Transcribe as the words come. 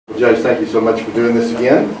Judge, thank you so much for doing this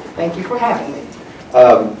again. Thank you for having me.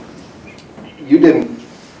 You didn't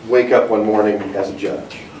wake up one morning as a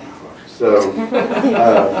judge. So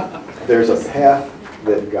there's a path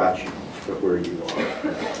that got you to where you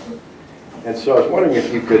are. And so I was wondering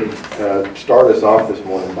if you could start us off this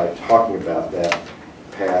morning by talking about that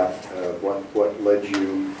path, what led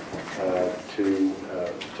you to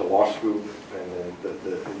law school, and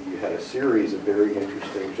then you had a series of very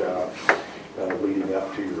interesting jobs leading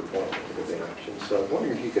up to your appointment to the bench. And so I was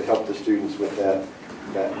wondering if you could help the students with that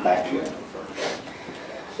background first.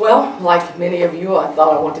 Well, like many of you, I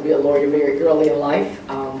thought I wanted to be a lawyer very early in life.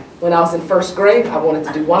 When I was in first grade, I wanted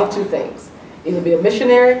to do one of two things, either be a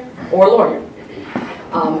missionary or a lawyer.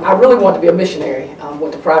 I really wanted to be a missionary. I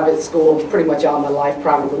went to private school pretty much all my life,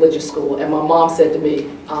 private religious school, and my mom said to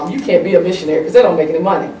me, you can't be a missionary because they don't make any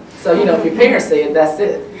money. So, you know, if your parents say it, that's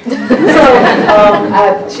it.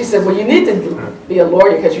 So she said, well, you need to be a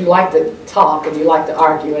lawyer because you like to talk and you like to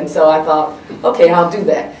argue. And so I thought, okay, I'll do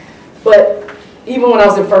that. But even when I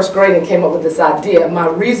was in first grade and came up with this idea, my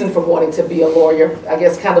reason for wanting to be a lawyer, I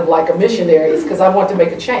guess kind of like a missionary, is because I wanted to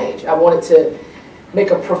make a change. I wanted to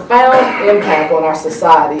make a profound impact on our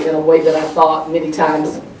society in a way that I thought many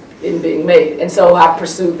times in being made. And so I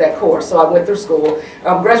pursued that course. So I went through school,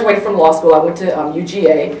 graduated from law school. I went to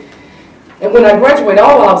UGA. And when I graduated,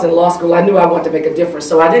 all while I was in law school, I knew I wanted to make a difference.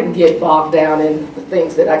 So I didn't get bogged down in the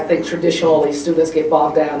things that I think traditionally students get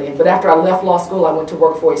bogged down in. But after I left law school, I went to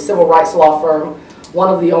work for a civil rights law firm,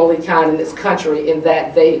 one of the only kind in this country in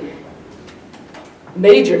that they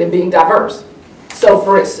majored in being diverse. So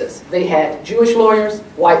for instance, they had Jewish lawyers,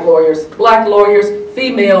 white lawyers, black lawyers,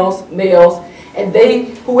 females, males, and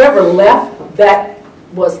whoever left, that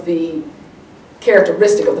was the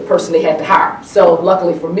characteristic of the person they had to hire. So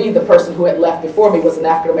luckily for me, the person who had left before me was an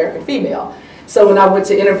African-American female. So when I went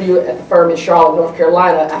to interview at the firm in Charlotte, North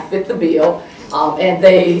Carolina, I fit the bill, and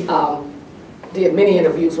they did many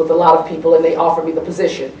interviews with a lot of people, and they offered me the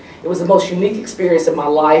position. It was the most unique experience in my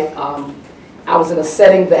life. I was in a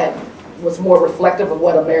setting that was more reflective of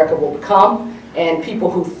what America will become, and people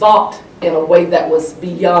who thought in a way that was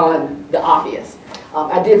beyond the obvious.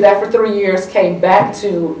 I did that for 3 years, came back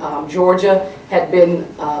to Georgia, had been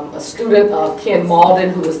a student of Ken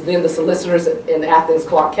Malden, who was then the solicitors in Athens,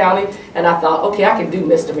 Clark County, and I thought, okay, I can do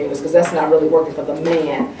misdemeanors because that's not really working for the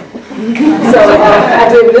man. So I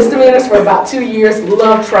did misdemeanors for about 2 years,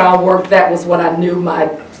 loved trial work. That was what I knew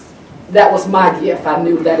that was my gift. I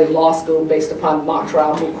knew that in law school based upon mock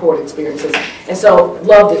trial, moot court experiences, and so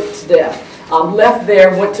loved it to death. Left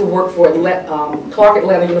there, went to work for Clark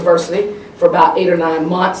Atlanta University for about 8 or 9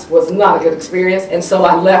 months. Was not a good experience, and so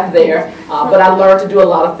I left there, but I learned to do a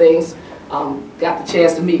lot of things. Got the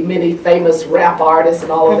chance to meet many famous rap artists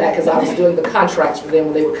and all of that because I was doing the contracts for them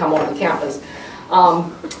when they would come on the campus.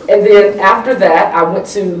 And then after that, I went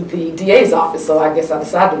to the DA's office, so I guess I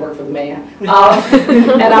decided to work for the man. And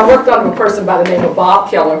I worked under a person by the name of Bob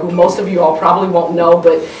Keller, who most of you all probably won't know,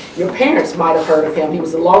 but your parents might have heard of him. He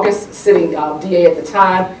was the longest sitting DA at the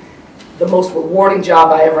time, the most rewarding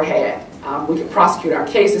job I ever had. We could prosecute our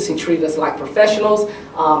cases. He treated us like professionals.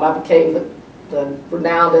 I became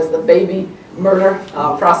renowned as the baby murder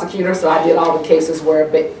prosecutor, so I did all the cases where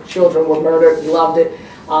children were murdered, loved it.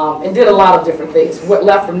 And did a lot of different things.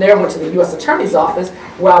 Left from there, went to the U.S. Attorney's Office,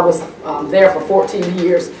 where I was there for 14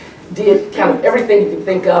 years. Did kind of everything you can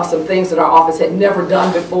think of, some things that our office had never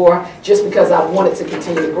done before, just because I wanted to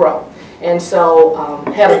continue to grow. And so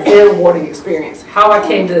had a very rewarding experience. How I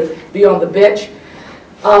came to be on the bench,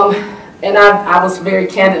 and I was very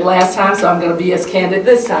candid last time, so I'm going to be as candid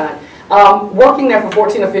this time. Working there for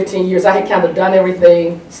 14 or 15 years, I had kind of done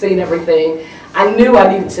everything, seen everything. I knew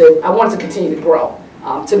I wanted to continue to grow.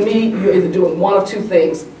 To me, you're either doing one of two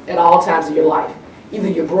things at all times of your life. Either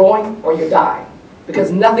you're growing or you're dying.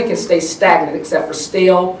 Because nothing can stay stagnant except for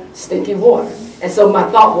stale, stinky water. And so my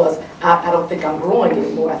thought was, I don't think I'm growing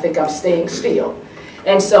anymore. I think I'm staying still.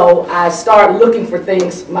 And so I started looking for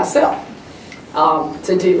things myself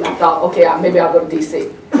to do. I thought, okay, maybe I'll go to D.C.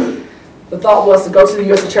 The thought was to go to the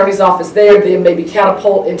U.S. Attorney's Office there, then maybe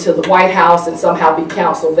catapult into the White House and somehow be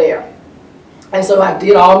counsel there. And so I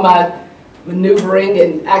did all my maneuvering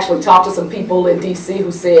and actually talked to some people in D.C.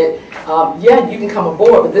 who said, yeah, you can come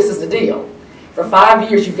aboard, but this is the deal. For 5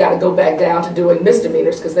 years, you've got to go back down to doing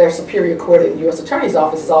misdemeanors because their Superior Court and U.S. Attorney's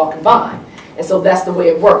Office is all combined. And so that's the way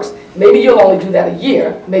it works. Maybe you'll only do that a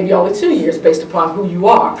year, maybe only 2 years based upon who you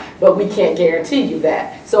are, but we can't guarantee you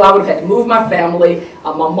that. So I would have had to move my family.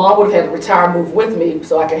 My mom would have had to retire and move with me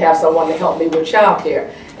so I could have someone to help me with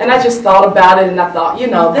childcare. And I just thought about it and I thought, you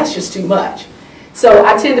know, that's just too much. So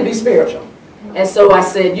I tend to be spiritual. And so I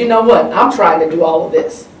said, you know what, I'm trying to do all of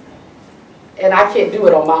this. and I can't do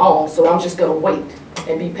it on my own, so I'm just going to wait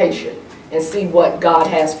and be patient and see what God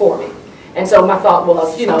has for me. And so my thought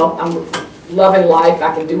was, you know, I'm loving life,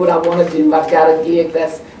 I can do what I want to do, I've got a gig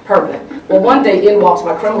that's permanent. Well, one day in walks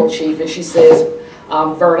my criminal chief, and she says,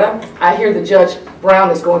 Verda, I hear that Judge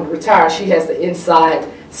Brown is going to retire. She has the inside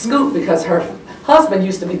scoop because her husband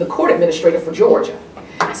used to be the court administrator for Georgia.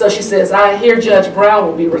 So she says, I hear Judge Brown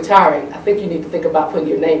will be retiring. I think you need to think about putting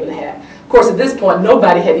your name in the hat. Of course, at this point,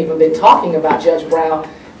 nobody had even been talking about Judge Brown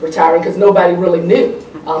retiring because nobody really knew.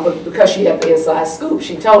 But because she had the inside scoop,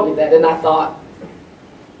 she told me that, and I thought,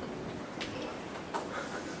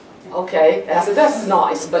 okay, I said, that's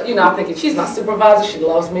nice, but you know, I'm thinking, she's my supervisor, she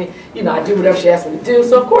loves me, you know, I do whatever she asks me to do,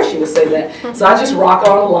 so of course she would say that. So I just rock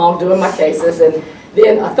on along doing my cases, and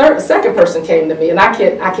then a second person came to me, and I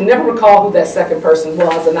can never recall who that second person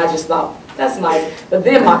was, and I just thought, that's nice. But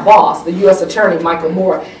then my boss, the U.S. Attorney, Michael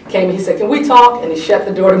Moore, came and he said, can we talk? And he shut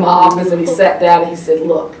the door to my office, and he sat down, and he said,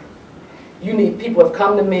 look, people have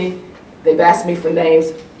come to me, they've asked me for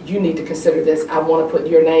names, you need to consider this, I want to put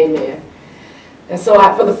your name in. And so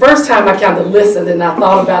for the first time I kind of listened and I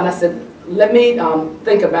thought about it, and I said, let me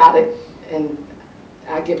think about it and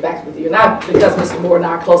I'll get back with you. And because Mr. Moore and I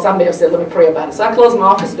are close, I may have said, let me pray about it. So I closed my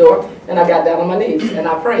office door and I got down on my knees and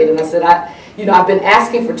I prayed and I said, I've been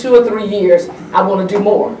asking for 2 or 3 years, I want to do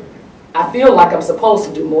more. I feel like I'm supposed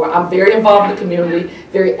to do more. I'm very involved in the community,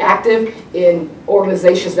 very active in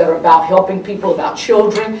organizations that are about helping people, about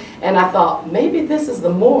children, and I thought, maybe this is the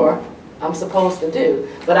more I'm supposed to do.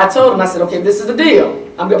 But I told him, I said, okay, this is the deal.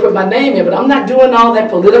 I'm going to put my name in, but I'm not doing all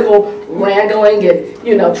that political wrangling and,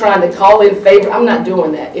 you know, trying to call in favor. I'm not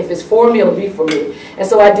doing that. If it's for me, it'll be for me. And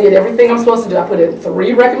so I did everything I'm supposed to do. I put in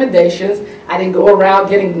 3 recommendations. I didn't go around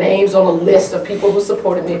getting names on a list of people who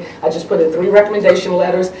supported me. I just put in 3 recommendation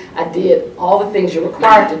letters. I did all the things you're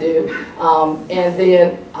required to do. And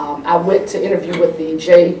then I went to interview with the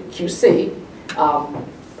JQC.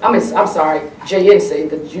 JNC,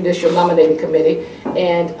 the Judicial Nominating Committee,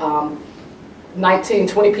 and 19,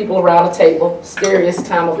 20 people around a table, scariest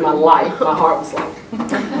time of my life. My heart was like,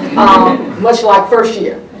 much like first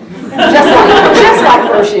year, just like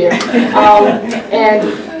first year. And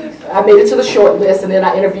I made it to the short list, and then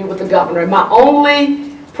I interviewed with the governor. And my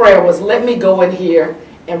only prayer was, let me go in here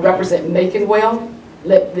and represent Macon well.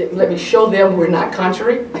 Let me show them we're not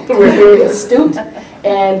country, we're very astute,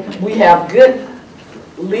 and we have good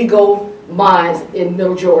legal minds in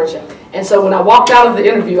Middle Georgia. And so when I walked out of the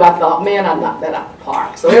interview, I thought, man, I knocked that out of the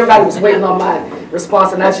park. So everybody was waiting on my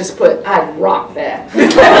response, and I just put, I'd rock that.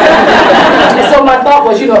 And so my thought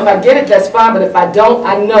was, you know, if I get it, that's fine, but if I don't,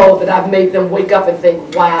 I know that I've made them wake up and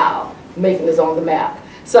think, wow, Macon is on the map.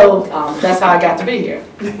 So that's how I got to be here.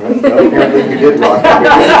 Well, apparently you did rock it.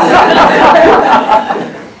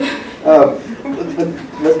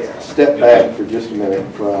 Let's step back for just a minute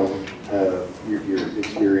from your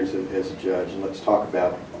experience as a judge, and let's talk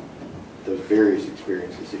about those various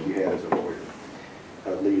experiences that you had as a lawyer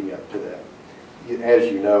leading up to that.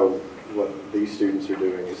 As you know, what these students are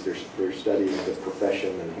doing is they're studying the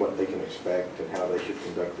profession and what they can expect and how they should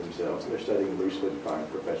conduct themselves, and they're studying loosely defined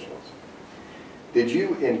professionals. Did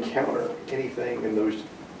you encounter anything in those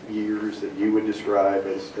years that you would describe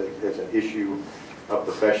as an issue of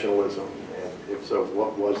professionalism, and if so,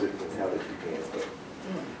 what was it and how did you handle it?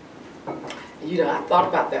 You know, I thought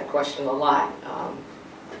about that question a lot,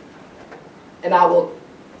 and I will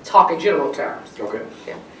talk in general terms. Okay.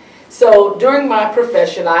 Yeah. So during my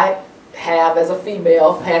profession, I have, as a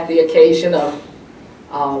female, had the occasion of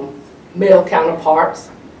male counterparts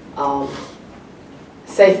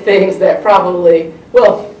say things that probably,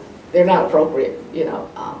 well, they're not appropriate, you know.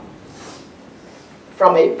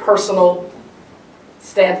 From a personal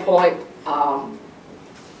standpoint,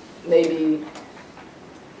 maybe,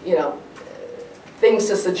 you know, things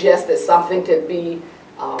to suggest that something could be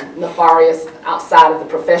nefarious outside of the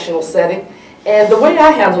professional setting. And the way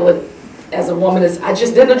I handle it as a woman is I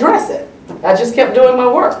just didn't address it. I just kept doing my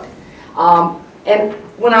work. And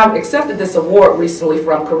when I accepted this award recently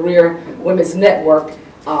from Career Women's Network,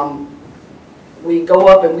 we go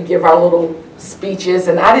up and we give our little speeches,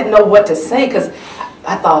 and I didn't know what to say because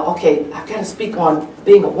I thought, okay, I've got to speak on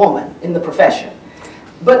being a woman in the profession.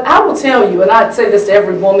 But I will tell you, and I say this to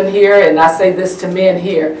every woman here, and I say this to men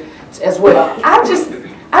here as well, I just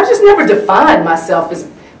never defined myself as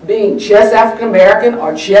being just African American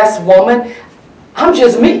or just woman. I'm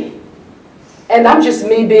just me. And I'm just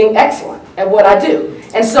me being excellent at what I do.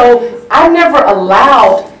 And so I never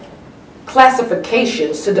allowed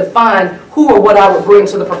classifications to define who or what I would bring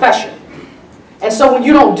to the profession. And so when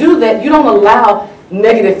you don't do that, you don't allow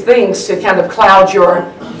negative things to kind of cloud your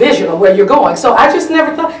vision of where you're going. So I just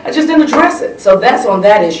never thought, I just didn't address it. So that's on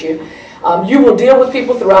that issue. You will deal with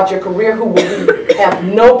people throughout your career who will have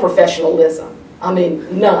no professionalism. I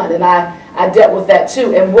mean, none. And I dealt with that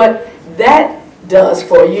too. And what that does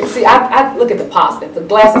for you, see, I look at the positive. The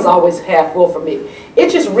glass is always half full for me. It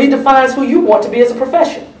just redefines who you want to be as a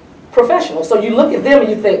professional. So you look at them and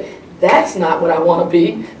you think, that's not what I want to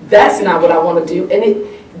be. That's not what I want to do. And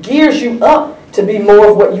it gears you up to be more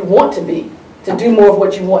of what you want to be, to do more of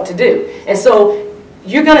what you want to do. And so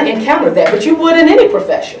you're going to encounter that, but you would in any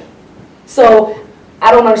profession. So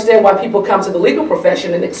I don't understand why people come to the legal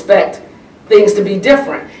profession and expect things to be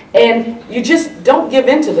different. And you just don't give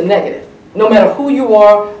in to the negative. No matter who you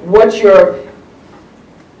are, what your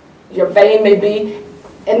vein may be.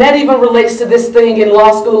 And that even relates to this thing in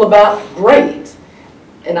law school about grades.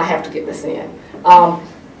 And I have to get this in.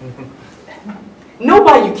 Know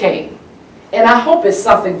why you came. And I hope it's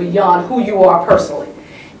something beyond who you are personally.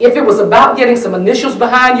 If it was about getting some initials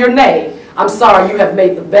behind your name, I'm sorry, you have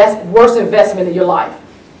made the worst investment in your life.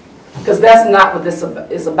 Because that's not what this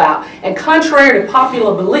is about. And contrary to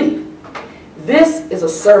popular belief, this is a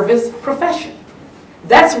service profession.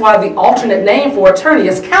 That's why the alternate name for attorney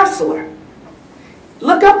is counselor.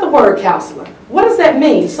 Look up the word counselor. What does that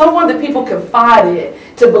mean? Someone that people confide in,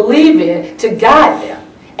 to believe in, to guide them.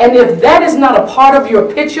 And if that is not a part of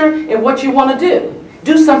your picture and what you want to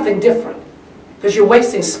do something different. Because you're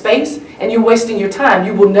wasting space and you're wasting your time.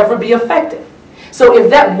 You will never be effective. So if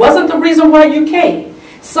that wasn't the reason why you came,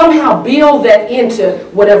 somehow build that into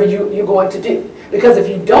whatever you're going to do. Because if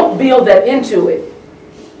you don't build that into it,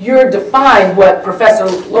 you're defying what Professor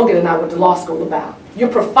Logan and I went to law school about. You're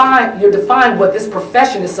defying what this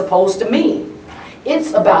profession is supposed to mean.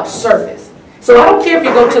 It's about service. So I don't care if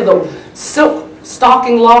you go to the silk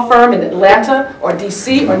stalking law firm in Atlanta or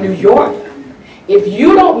DC or New York. If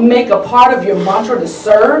you don't make a part of your mantra to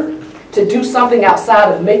serve, to do something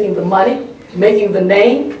outside of making the money, making the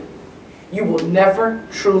name, you will never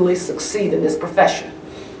truly succeed in this profession.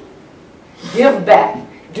 Give back.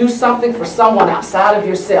 Do something for someone outside of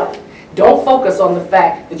yourself. Don't focus on the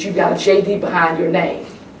fact that you got a JD behind your name.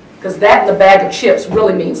 Because that and a bag of chips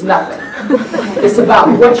really means nothing. It's about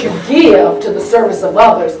what you give to the service of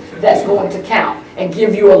others that's going to count and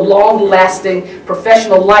give you a long-lasting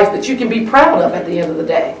professional life that you can be proud of at the end of the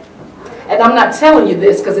day. And I'm not telling you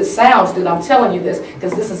this because it sounds good. I'm telling you this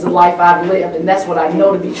because this is the life I've lived, and that's what I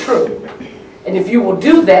know to be true. And if you will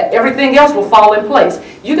do that, everything else will fall in place.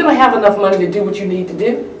 You're going to have enough money to do what you need to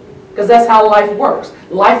do because that's how life works.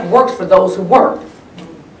 Life works for those who work.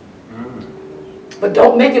 But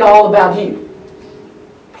don't make it all about you.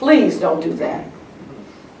 Please don't do that.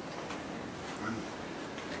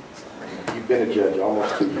 You've been a judge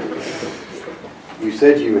almost 2 years. You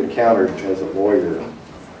said you encountered, as a lawyer,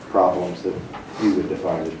 problems that you would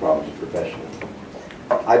define as problems professionally.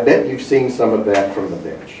 I bet you've seen some of that from the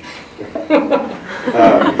bench.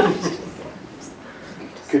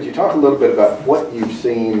 Could you talk a little bit about what you've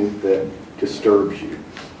seen that disturbs you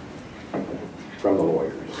from the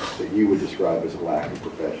lawyers that you would describe as a lack of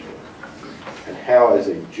professionalism, and how, as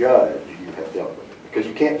a judge, you have dealt with it? Because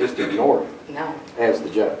you can't just ignore it as the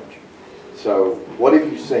judge. So what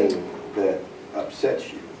have you seen that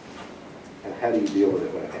upsets you, and how do you deal with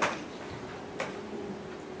it when it happens?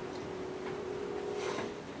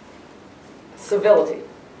 Civility.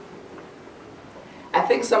 I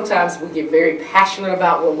think sometimes we get very passionate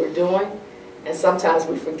about what we're doing, and sometimes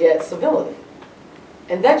we forget civility.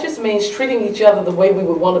 And that just means treating each other the way we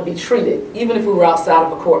would want to be treated, even if we were outside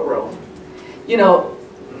of a courtroom. You know,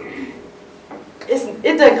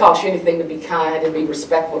 it doesn't cost you anything to be kind and be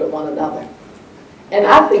respectful to one another. And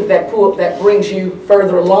I think that brings you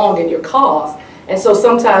further along in your cause. And so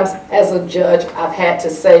sometimes, as a judge, I've had to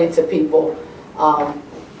say to people,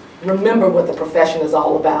 remember what the profession is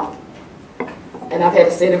all about. And I've had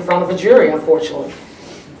to say it in front of a jury, unfortunately.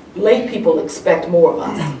 Lay people expect more of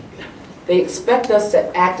us. They expect us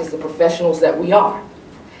to act as the professionals that we are.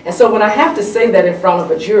 And so when I have to say that in front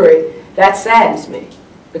of a jury, that saddens me,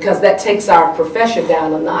 because that takes our profession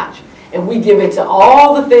down a notch. And we give into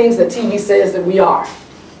all the things that TV says that we are.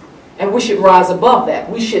 And we should rise above that.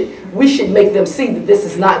 We should make them see that this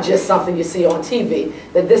is not just something you see on TV.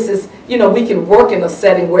 That this is, you know, we can work in a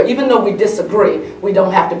setting where even though we disagree, we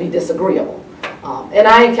don't have to be disagreeable. And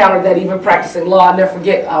I encountered that even practicing law. I'll never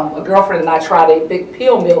forget, a girlfriend and I tried a big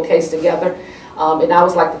pill mill case together. And I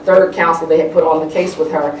was like the third counsel they had put on the case with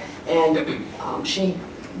her. And she,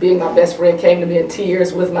 being my best friend, came to me in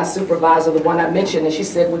tears with my supervisor, the one I mentioned, and she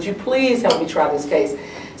said, would you please help me try this case?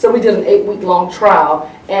 So we did an 8-week-long trial,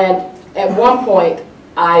 and at one point,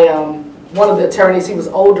 one of the attorneys, he was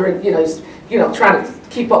older, and, trying to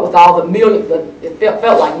keep up with all it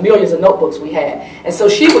felt like millions of notebooks we had. And so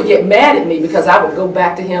she would get mad at me because I would go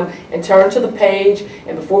back to him and turn to the page,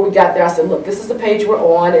 and before we got there I said, look, this is the page we're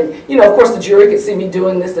on, and of course the jury could see me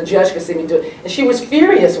doing this, the judge could see me do it, and she was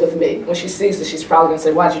furious with me. When she sees this, she's probably going to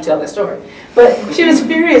say, why'd you tell that story? But she was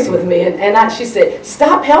furious with me, and she said,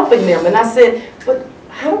 stop helping them. And I said, but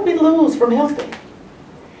how do we lose from helping?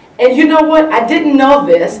 And you know what, I didn't know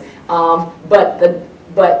this,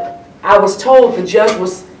 but I was told the judge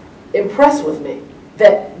was impressed with me.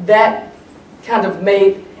 That kind of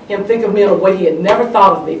made him think of me in a way he had never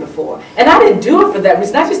thought of me before. And I didn't do it for that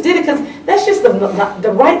reason. I just did it because that's just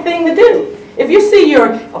the right thing to do. If you see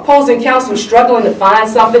your opposing counsel struggling to find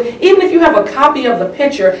something, even if you have a copy of the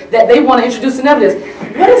picture that they want to introduce in evidence,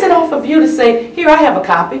 what is it off of you to say, here, I have a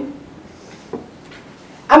copy?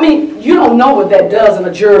 I mean, you don't know what that does in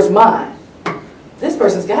a juror's mind. This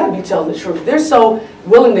person's got to be telling the truth. They're so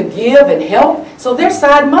willing to give and help, so their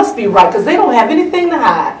side must be right because they don't have anything to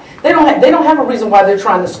hide. They don't have a reason why they're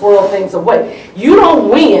trying to squirrel things away. You don't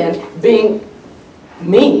win being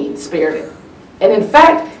mean-spirited. And in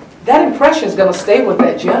fact, that impression is going to stay with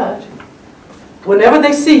that judge. Whenever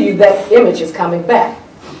they see you, that image is coming back.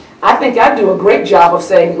 I think I do a great job of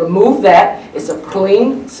saying, remove that, it's a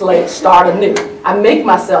clean slate, start anew. I make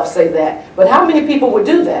myself say that, but how many people would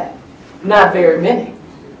do that? Not very many.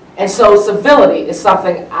 And so civility is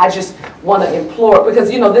something I just want to implore, because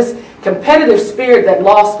this competitive spirit that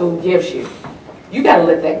law school gives you, you got to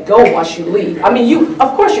let that go once you leave. I mean,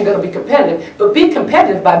 of course you're going to be competitive, but be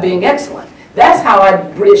competitive by being excellent. That's how I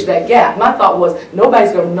bridge that gap. My thought was,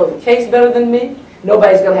 nobody's going to know the case better than me.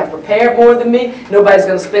 Nobody's going to have prepared more than me. Nobody's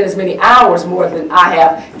going to spend as many hours more than I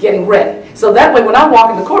have getting ready. So that way, when I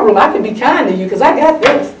walk in the courtroom, I can be kind to you because I got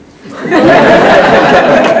this.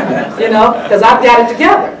 Because I've got it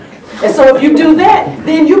together. And so if you do that,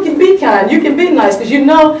 then you can be kind. You can be nice because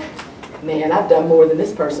man, I've done more than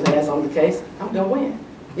this person has on the case. I'm going to win.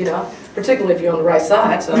 Particularly if you're on the right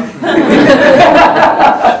side. So.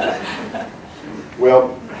 Well,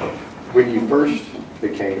 when you first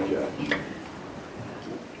became judge,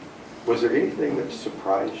 was there anything that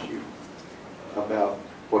surprised you about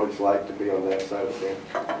what it's like to be on that side of the bench?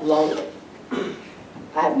 Lonely.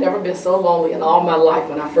 I have never been so lonely in all my life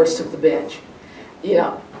when I first took the bench.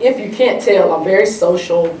 If you can't tell, I'm very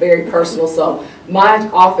social, very personal, so my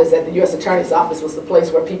office at the U.S. Attorney's Office was the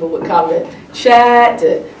place where people would come and chat,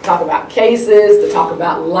 to talk about cases, to talk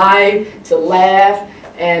about life, to laugh.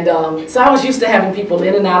 And so I was used to having people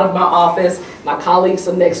in and out of my office. My colleagues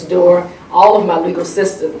are next door. All of my legal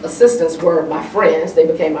assistants were my friends. They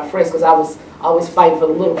became my friends because I was always fighting for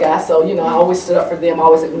the little guy. So, I always stood up for them,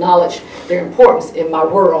 always acknowledged their importance in my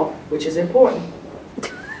world, which is important.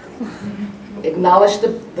 Acknowledge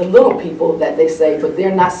the little people that they say, but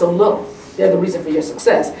they're not so little. They're the reason for your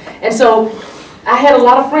success. And so I had a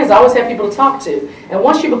lot of friends. I always had people to talk to. And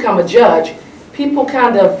once you become a judge, people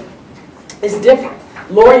it's different.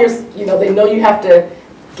 Lawyers, they know you have to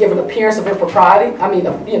give an appearance of impropriety. I mean,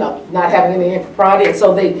 not having any impropriety. And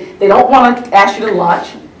so they don't want to ask you to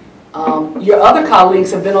lunch. Your other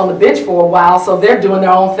colleagues have been on the bench for a while, so they're doing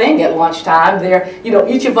their own thing at lunchtime.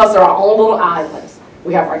 Each of us are our own little islands.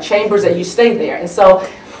 We have our chambers and you stay there. And so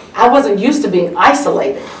I wasn't used to being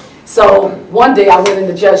isolated. So one day I went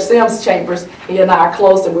into Judge Sims' chambers. He and I are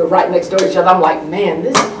close and we're right next door to each other. I'm like, man,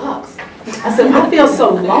 this sucks. I said, I feel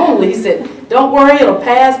so lonely. He said, don't worry, it'll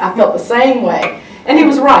pass. I felt the same way. And he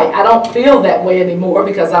was right. I don't feel that way anymore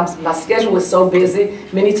because my schedule is so busy.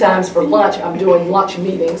 Many times for lunch, I'm doing lunch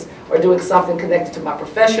meetings or doing something connected to my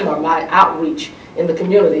profession or my outreach in the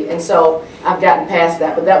community. And so I've gotten past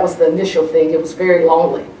that, but that was the initial thing. It was very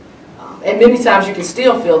lonely. And many times you can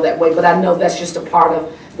still feel that way, but I know that's just a part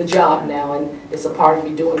of the job now, and it's a part of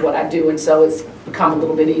me doing what I do, and so it's become a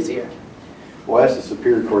little bit easier. Well, as a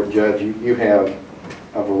Superior Court judge, you have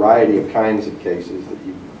a variety of kinds of cases that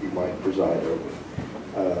you might preside over.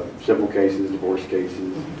 Civil cases, divorce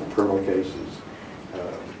cases, criminal cases. Do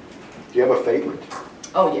you have a favorite?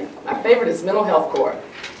 Oh yeah, my favorite is mental health court.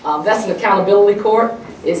 That's an accountability court.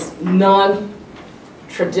 It's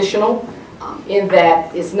non-traditional in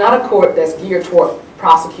that it's not a court that's geared toward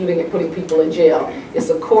prosecuting and putting people in jail. It's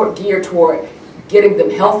a court geared toward getting them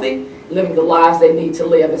healthy, living the lives they need to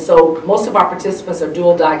live. And so most of our participants are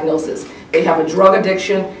dual diagnosis. They have a drug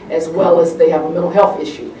addiction as well as they have a mental health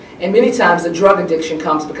issue. And many times the drug addiction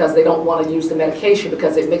comes because they don't want to use the medication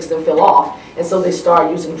because it makes them feel off. And so they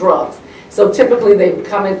start using drugs. So typically they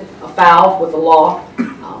come in afoul with the law.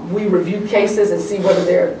 We review cases and see whether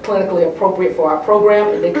they're clinically appropriate for our program,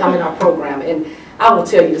 and they come in our program. And I will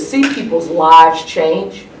tell you, to see people's lives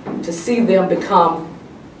change, to see them become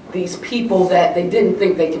these people that they didn't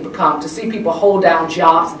think they could become, to see people hold down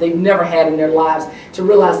jobs that they've never had in their lives, to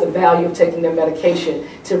realize the value of taking their medication,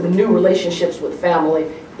 to renew relationships with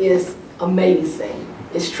family is amazing.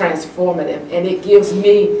 It's transformative, and it gives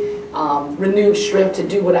me renewed strength to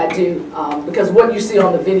do what I do, because what you see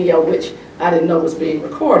on the video, which I didn't know was being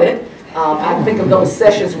recorded, I think of those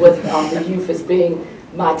sessions with the youth as being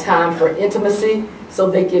my time for intimacy, so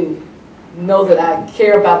they can know that I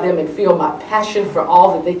care about them and feel my passion for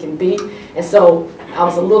all that they can be. And so I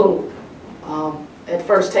was a little, at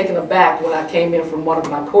first, taken aback when I came in from one of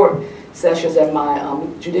my court sessions, and my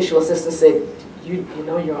judicial assistant said, you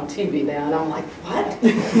know you're on TV now, and I'm like,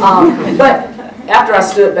 what? But after I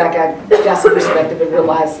stood back, I got some perspective and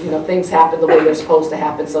realized, things happen the way they're supposed to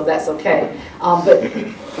happen, so that's okay. But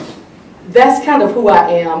that's kind of who I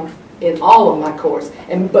am in all of my courts.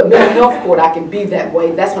 But mental health court, I can be that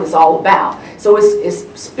way. That's what it's all about. So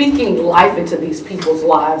it's speaking life into these people's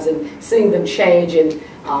lives and seeing them change. And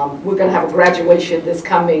we're going to have a graduation this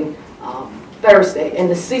coming Thursday. And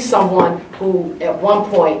to see someone who at one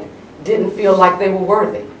point didn't feel like they were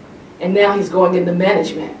worthy, and now he's going into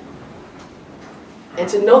management. And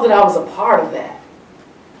to know that I was a part of that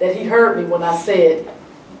he heard me when I said,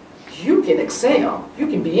 you can excel. You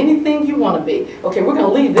can be anything you want to be. Okay, we're going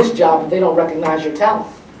to leave this job if they don't recognize your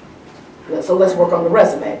talent. So let's work on the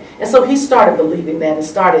resume. And so he started believing that and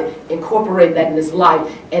started incorporating that in his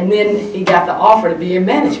life. And then he got the offer to be in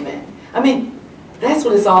management. I mean, that's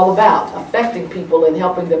what it's all about, affecting people and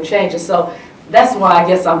helping them change. And so that's why I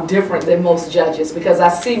guess I'm different than most judges, because I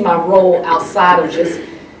see my role outside of just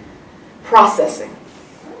processing.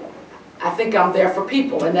 I think I'm there for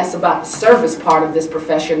people, and that's about the service part of this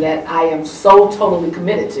profession that I am so totally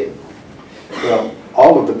committed to. Well,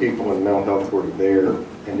 all of the people in mental health court are there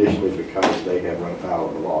initially because they have run afoul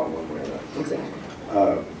of the law in one way or another.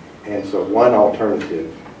 Exactly. And so one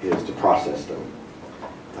alternative is to process them.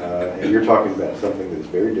 And you're talking about something that is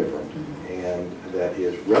very different and that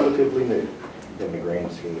is relatively new in the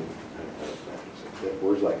grand scheme of things.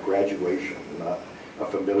 Words like graduation, not a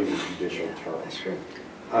familiar judicial term. That's true.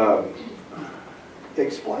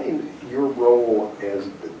 Explain your role as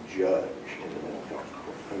the judge in the mental health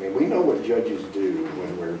court. I mean, we know what judges do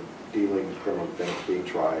when we're dealing with criminal defendants being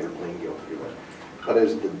tried or pleading guilty. But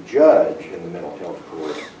as the judge in the mental health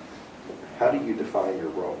court, how do you define your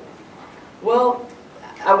role? Well,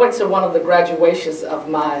 I went to one of the graduations of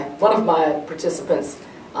one of my participants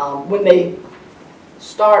when they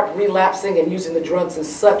start relapsing and using the drugs in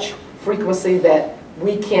such frequency that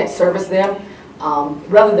we can't service them.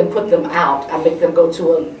 Rather than put them out, I make them go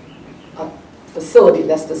to a facility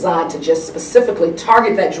that's designed to just specifically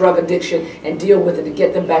target that drug addiction and deal with it to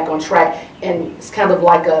get them back on track. And it's kind of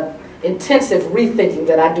like a intensive rethinking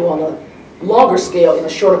that I do on a longer scale in a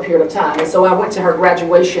shorter period of time. And so I went to her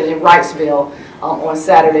graduation in Wrightsville on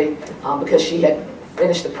Saturday because she had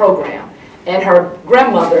finished the program. And her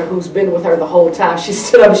grandmother, who's been with her the whole time, she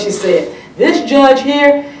stood up and she said, "This judge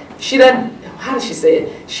here, she doesn't," how did she say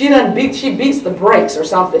it? She beats the brakes or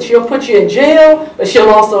something. She'll put you in jail, but she'll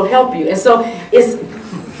also help you. And so it's, and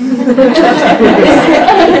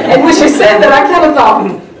when she said that, I kind of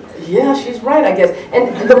thought, yeah, she's right, I guess.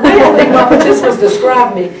 And the way I think my participants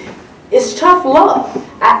describe me, it's tough love.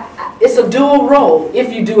 It's a dual role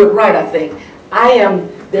if you do it right, I think. I am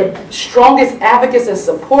their strongest advocates and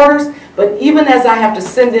supporters, but even as I have to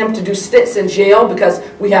send them to do stints in jail because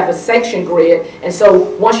we have a sanction grid, and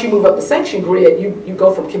so once you move up the sanction grid, you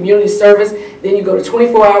go from community service, then you go to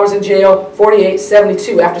 24 hours in jail, 48,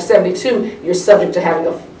 72. After 72, you're subject to having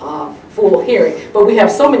a full hearing. But we have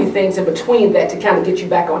so many things in between that to kind of get you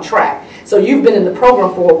back on track. So you've been in the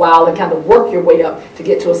program for a while and kind of work your way up to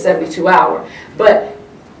get to a 72-hour. But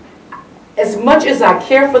as much as I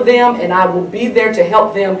care for them, and I will be there to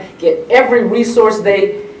help them get every resource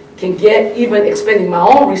they can get, even expending my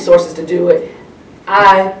own resources to do it,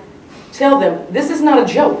 I tell them, this is not a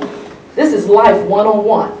joke. This is life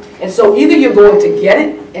one-on-one. And so either you're going to get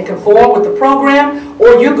it and conform with the program,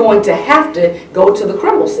 or you're going to have to go to the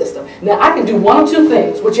criminal system. Now, I can do one of two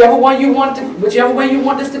things, whichever way you want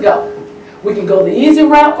this to go. We can go the easy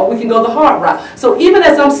route, or we can go the hard route. So even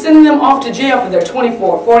as I'm sending them off to jail for their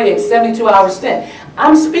 24, 48, 72-hour stint,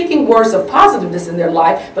 I'm speaking words of positiveness in their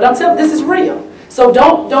life, but I'm telling them this is real. So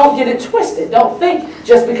don't get it twisted. Don't think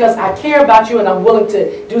just because I care about you and I'm willing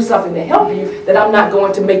to do something to help you that I'm not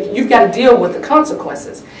going to make, you've got to deal with the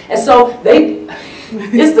consequences. And so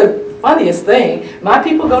it's the funniest thing. My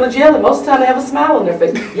people go to jail and most of the time they have a smile on their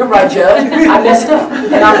face. You're right, Judge. I messed up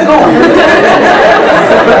and I'm going.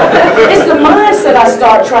 It's the mindset I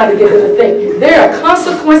start trying to get them to think. There are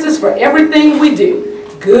consequences for everything we do,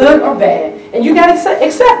 good or bad. and you got to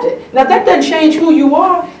accept it. Now, that doesn't change who you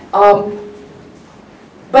are,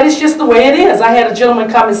 but it's just the way it is. I had a gentleman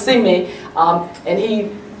come and see me, and he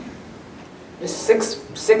is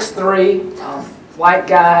 6'3", white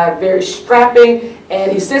guy, very strapping,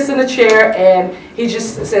 and he sits in a chair, and he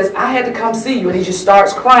just says, I had to come see you, and he just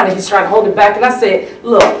starts crying, and he's trying to hold it back, and I said,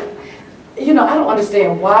 look, you know, I don't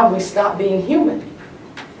understand why we stop being human.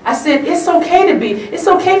 I said, it's okay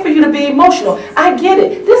for you to be emotional. I get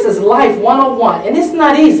it. This is life 101, and it's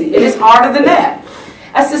not easy. It is harder than that.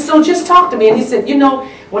 I said, so just talk to me. And he said, you know,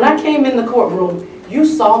 when I came in the courtroom, you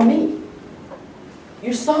saw me.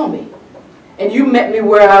 You saw me. And you met me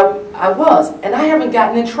where I was. And I haven't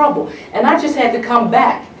gotten in trouble. And I just had to come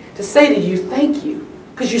back to say to you, thank you,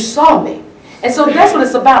 because you saw me. And so that's what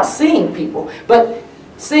it's about, seeing people.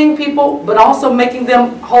 Seeing people, but also making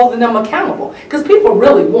them, holding them accountable. Because people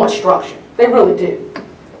really want structure. They really do.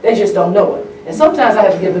 They just don't know it. And sometimes I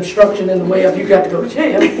have to give them structure in the way of, you got to go to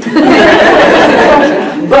jail.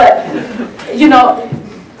 But, you know,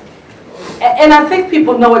 and I think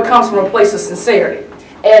people know it comes from a place of sincerity.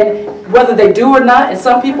 And whether they do or not, and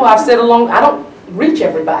some people I've said along, I don't reach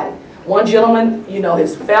everybody. One gentleman, you know,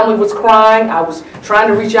 his family was crying. I was trying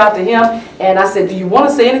to reach out to him. And I said, do you want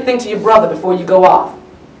to say anything to your brother before you go off?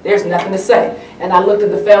 There's nothing to say. And I looked at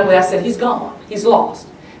the family, I said, he's gone. He's lost.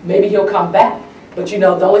 Maybe he'll come back. But you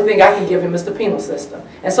know, the only thing I can give him is the penal system.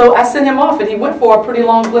 And so I sent him off, and he went for a pretty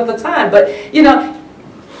long length of time. But you know,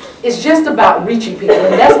 it's just about reaching people,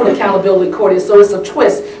 and that's what accountability court is. So it's a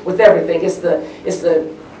twist with everything. It's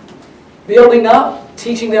the building up,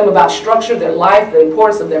 teaching them about structure, their life, the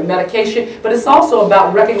importance of their medication, but it's also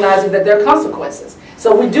about recognizing that there are consequences.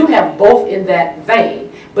 So we do have both in that vein.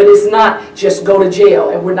 But it's not just go to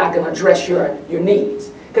jail and we're not going to address your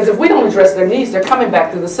needs. Because if we don't address their needs, they're coming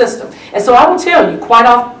back through the system. And so I will tell you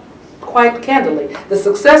quite candidly, the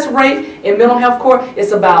success rate in mental health court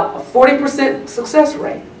is about a 40% success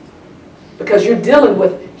rate. Because you're dealing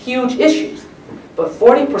with huge issues. But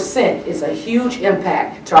 40% is a huge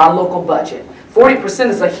impact to our local budget. 40%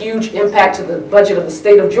 is a huge impact to the budget of the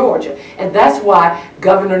state of Georgia. And that's why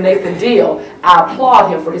Governor Nathan Deal, I applaud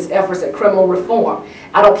him for his efforts at criminal reform.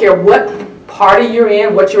 I don't care what party you're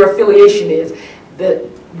in, what your affiliation is,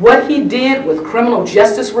 what he did with criminal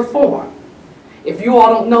justice reform, if you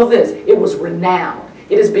all don't know this, it was renowned.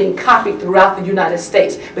 It is being copied throughout the United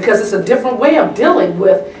States because it's a different way of dealing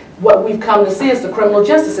with what we've come to see as the criminal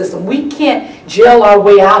justice system. We can't jail our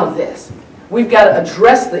way out of this. We've got to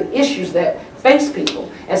address the issues that face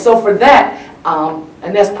people. And so for that,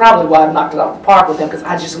 and that's probably why I knocked it out the park with him, because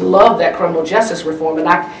I just love that criminal justice reform, and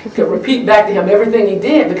I could repeat back to him everything he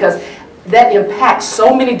did, because that impacts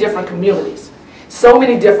so many different communities, so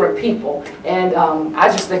many different people, and I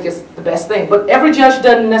just think it's the best thing. But every judge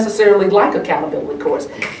doesn't necessarily like accountability courts.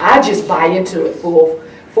 I just buy into it full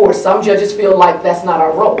force. Some judges feel like that's not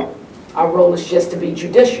our role. Our role is just to be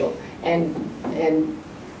judicial and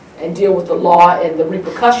deal with the law and the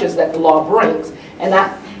repercussions that the law brings. And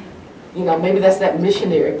you know, maybe that's that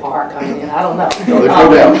missionary part coming in. I don't know. No, there's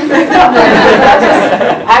no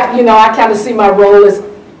doubt. You know, I kind of see my role as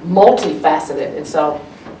multifaceted, and so.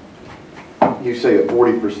 You say a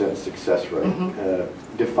 40% success rate.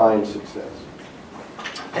 Define success.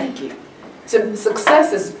 Thank you.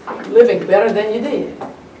 Success is living better than you did.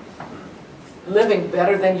 Living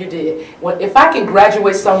better than you did. If I can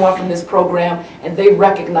graduate someone from this program and they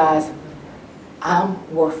recognize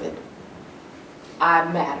I'm worth it, I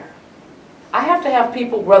matter. I have to have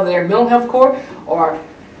people, whether they're mental health court or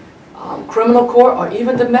criminal court or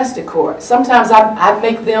even domestic court, sometimes I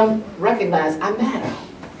make them recognize I matter.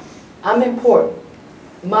 I'm important.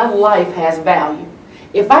 My life has value.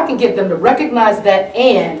 If I can get them to recognize that,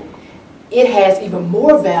 and it has even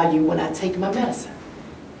more value when I take my medicine.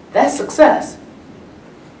 That's success.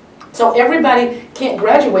 So everybody can't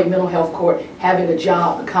graduate mental health court having a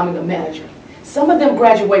job, becoming a manager. Some of them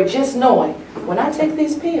graduate just knowing, when I take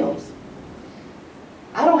these pills,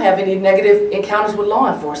 I don't have any negative encounters with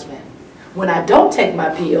law enforcement. When I don't take my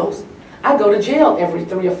pills, I go to jail every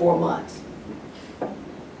 3 or 4 months.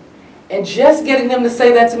 And just getting them to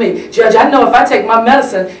say that to me, Judge, I know if I take my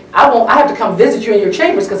medicine, I have to come visit you in your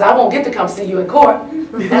chambers because I won't get to come see you in court.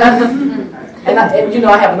 And you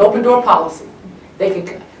know, I have an open door policy.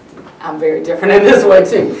 I'm very different in this way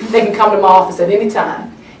too. They can come to my office at any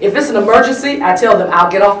time. If it's an emergency, I tell them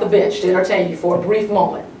I'll get off the bench to entertain you for a brief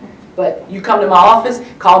moment. But you come to my office,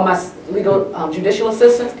 call my legal judicial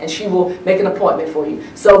assistant, and she will make an appointment for you.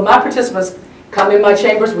 So my participants come in my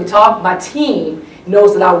chambers, we talk. My team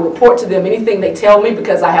knows that I will report to them anything they tell me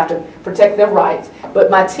because I have to protect their rights. But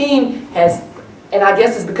my team has And I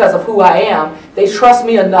guess it's because of who I am. They trust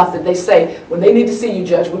me enough that they say, when they need to see you,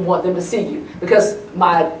 Judge, we want them to see you. Because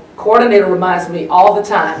my coordinator reminds me all the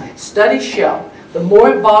time, studies show the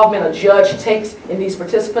more involvement a judge takes in these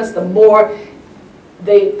participants, the more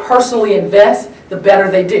they personally invest, the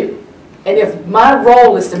better they do. And if my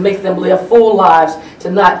role is to make them live full lives,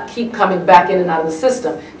 to not keep coming back in and out of the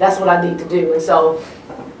system, that's what I need to do. And so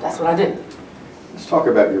that's what I do. Let's talk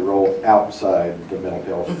about your role outside the mental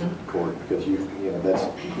health court, because you know that's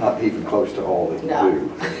not even close to all that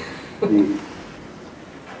you do.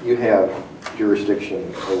 You have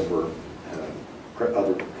jurisdiction over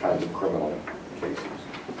other kinds of criminal cases,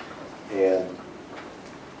 and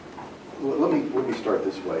let me start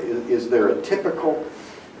this way. Is there a typical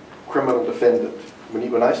criminal defendant?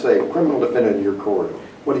 When I say criminal defendant in your court,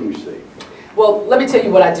 what do you see? Well, let me tell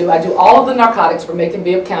you what I do. I do all of the narcotics for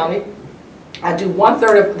Macon-Bibb County. I do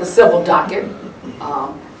 1/3 of the civil docket.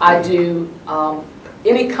 I do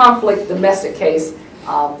any conflict domestic case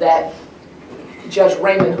that Judge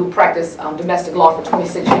Raymond, who practiced domestic law for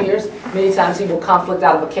 26 years, many times he will conflict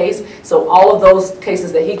out of a case. So all of those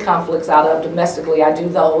cases that he conflicts out of domestically, I do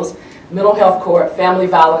those. Mental health court, family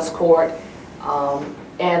violence court,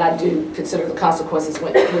 and I do consider the consequences,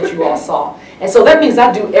 which you all saw. And so that means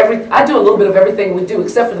I do a little bit of everything we do,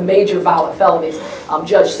 except for the major violent felonies.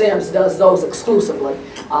 Judge Sims does those exclusively,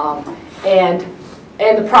 and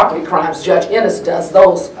the property crimes. Judge Ennis does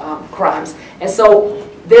those crimes. And so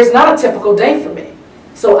there's not a typical day for me.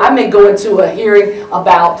 So I may go into a hearing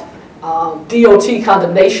about DOT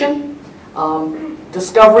condemnation,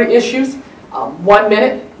 discovery issues, 1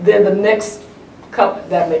 minute, then the next couple,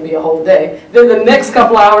 that may be a whole day. Then the next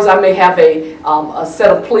couple hours I may have a set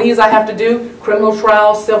of pleas I have to do, criminal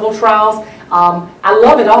trials, civil trials. I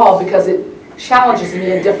love it all because it challenges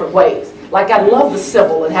me in different ways. Like I love the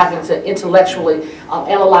civil and having to intellectually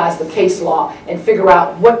analyze the case law and figure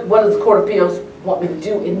out what does the Court of Appeals want me to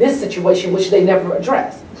do in this situation, which they never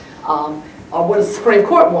address. Or what does the Supreme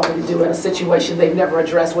Court want me to do in a situation they've never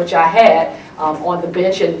addressed, which I had on the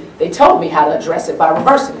bench, and they told me how to address it by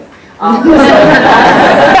reversing it. So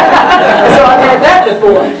I've had that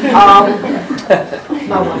before.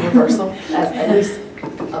 My one reversal, at least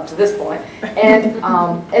up to this point.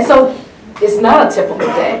 And so it's not a typical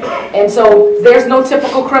day. And so there's no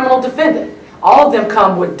typical criminal defendant. All of them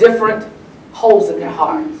come with different holes in their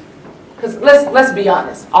heart. Because let's be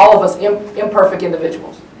honest, all of us imperfect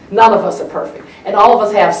individuals. None of us are perfect. And all of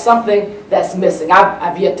us have something that's missing.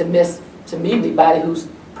 I've yet to meet anybody who's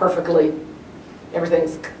perfectly,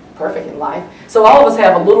 everything's perfect in life. So all of us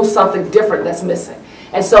have a little something different that's missing.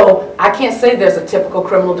 And so I can't say there's a typical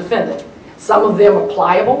criminal defendant. Some of them are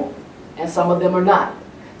pliable, and some of them are not.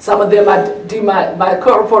 Some of them, my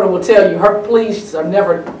court reporter will tell you, her pleas are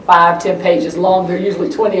never 5, 10 pages long. They're usually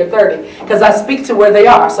 20 or 30, because I speak to where they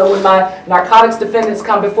are. So when my narcotics defendants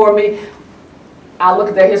come before me, I look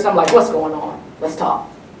at their history, I'm like, what's going on? Let's talk.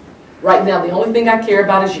 Right now, the only thing I care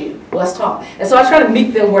about is you. Let's talk. And so I try to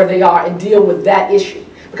meet them where they are and deal with that issue.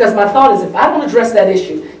 Because my thought is, if I don't address that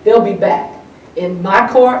issue, they'll be back in my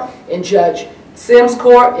court, in Judge Sims'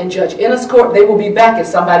 court, in Judge Ennis' court. They will be back in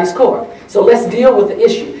somebody's court. So let's deal with the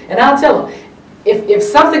issue. And I'll tell them, if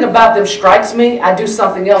something about them strikes me, I do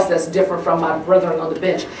something else that's different from my brethren on the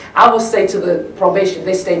bench. I will say to the probation,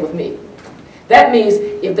 they stay with me. That means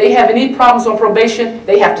if they have any problems on probation,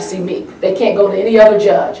 they have to see me. They can't go to any other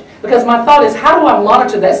judge. Because my thought is, how do I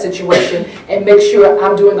monitor that situation and make sure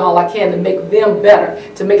I'm doing all I can to make them better,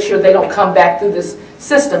 to make sure they don't come back through this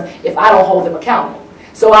system if I don't hold them accountable?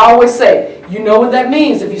 So I always say, you know what that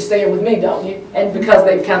means if you're staying with me, don't you? And because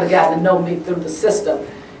they've kind of gotten to know me through the system,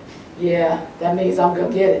 yeah, that means I'm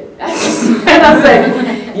going to get it. And I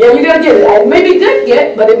say, yeah, you're going to get it. It may be a good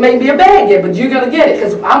get, but it may be a bad get, but you're going to get it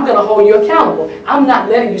because I'm going to hold you accountable. I'm not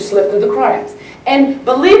letting you slip through the cracks. And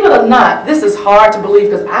believe it or not, this is hard to believe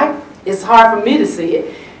because it's hard for me to see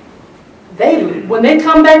it. When they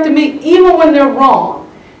come back to me, even when they're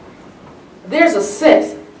wrong, there's a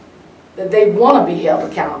sense that they want to be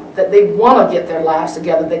held accountable, that they want to get their lives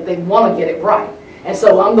together, that they want to get it right. And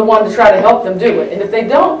so I'm the one to try to help them do it. And if they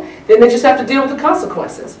don't, then they just have to deal with the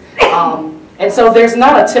consequences. And so there's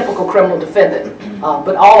not a typical criminal defendant,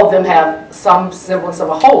 but all of them have some semblance of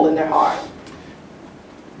a hole in their heart.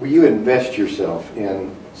 Will you invest yourself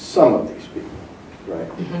in some of these people,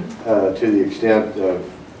 right? To the extent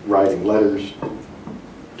of writing letters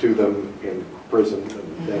to them in prison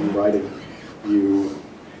and then writing you.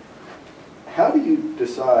 How do you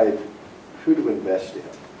decide who to invest in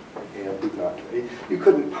and who not to? You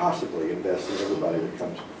couldn't possibly invest in everybody that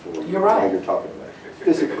comes before you. You're right. You're talking about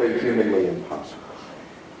physically, humanly impossible.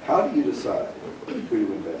 How do you decide who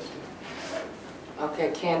to invest in?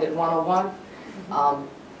 Okay, Candid 101.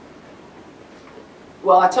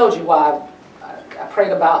 Well, I told you why I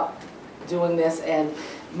prayed about doing this, and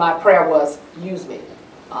my prayer was, use me.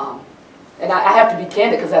 And I have to be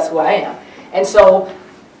candid because that's who I am. And so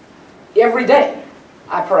every day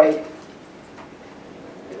I pray,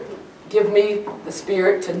 give me the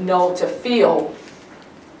spirit to know, to feel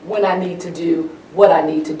when I need to do what I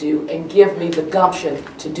need to do, and give me the gumption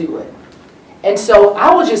to do it. And so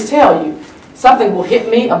I will just tell you, something will hit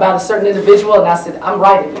me about a certain individual, and I said, I'm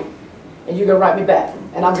writing you, and you're going to write me back.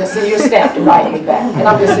 And I'm going to send you a stamp to write me back. And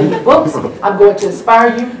I'm going to send you books. I'm going to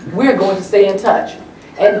inspire you. We're going to stay in touch.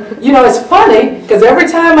 And, you know, it's funny, because every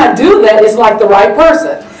time I do that, it's like the right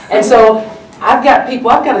person. And so I've got people,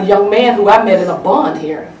 I've got a young man who I met in a bond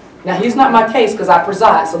hearing. Now, he's not my case because I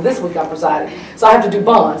preside, so this week I'm presiding. So I have to do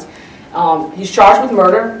bonds. He's charged with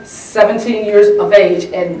murder, 17 years of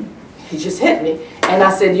age, and he just hit me. And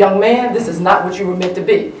I said, young man, this is not what you were meant to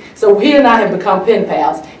be. So he and I have become pen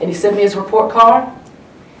pals, and he sent me his report card,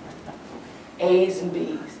 A's and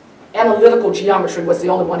B's. Analytical geometry was the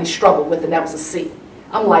only one he struggled with, and that was a C.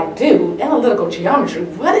 I'm like, dude, analytical geometry,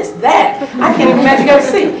 what is that? I can't even imagine you got a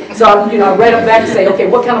C. So I read him back and say, okay,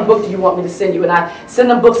 what kind of book do you want me to send you? And I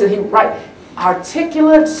send him books, and he write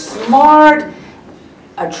articulate, smart,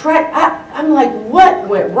 I'm like, what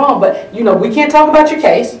went wrong? But we can't talk about your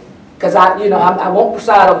case, because I won't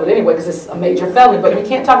preside over it anyway, because it's a major felony. But we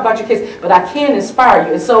can't talk about your case, but I can inspire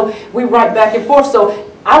you. And so we write back and forth.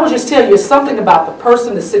 So I will just tell you, it's something about the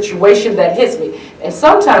person, the situation that hits me. And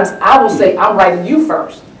sometimes I will say, I'm writing you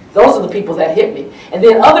first. Those are the people that hit me. And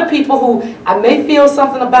then other people who I may feel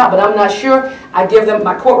something about, but I'm not sure, I give them,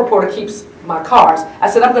 my court reporter keeps my cards. I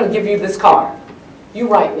said, I'm going to give you this card. You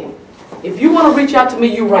write me. If you want to reach out to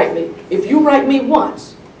me, you write me. If you write me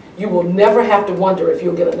once, you will never have to wonder if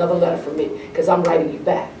you'll get another letter from me, because I'm writing you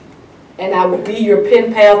back. And I will be your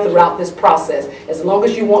pen pal throughout this process, as long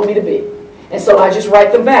as you want me to be. And so I just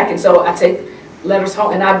write them back. And so I take letters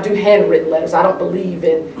home, and I do handwritten letters. I don't believe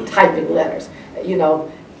in typing letters.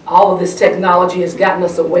 All of this technology has gotten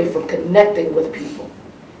us away from connecting with people.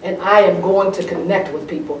 And I am going to connect with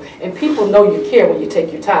people. And people know you care when you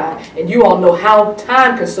take your time. And you all know how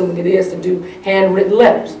time-consuming it is to do handwritten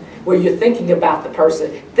letters, where you're thinking about the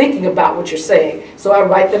person, thinking about what you're saying. So I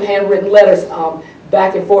write them handwritten letters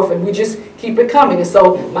back and forth, and we just keep it coming. And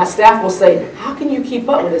so my staff will say, how can you keep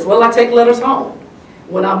up with this? Well, I take letters home.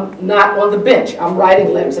 When I'm not on the bench, I'm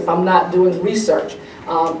writing letters if I'm not doing research.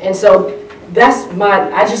 And so that's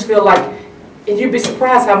I just feel like, and you'd be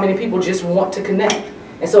surprised how many people just want to connect.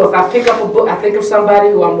 And so if I pick up a book, I think of somebody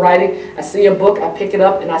who I'm writing, I see a book, I pick it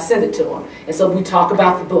up, and I send it to them. And so we talk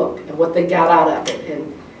about the book and what they got out of it,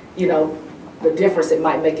 and the difference it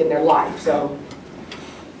might make in their life. So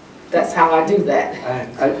that's how I do that.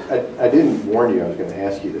 I didn't warn you I was going to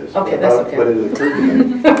ask you this. Okay, that's okay. But it occurred to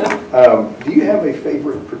me. Do you have a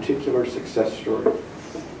favorite particular success story?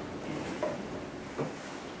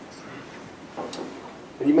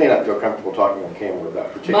 And you may not feel comfortable talking on camera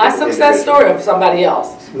about particular. My success story of somebody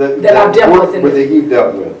else that I've dealt with. That you've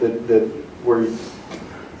dealt with, where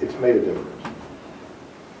it's made a difference.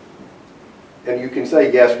 And you can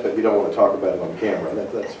say yes, but you don't want to talk about it on camera.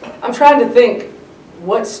 That's fine. I'm trying to think,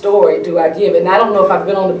 what story do I give? And I don't know if I've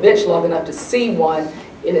been on the bench long enough to see one,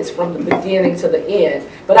 and it's from the beginning to the end.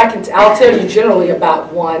 But I'll tell you generally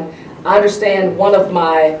about one. I understand one of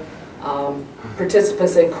my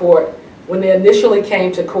participants in court, when they initially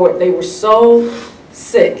came to court, they were so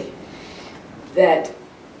sick that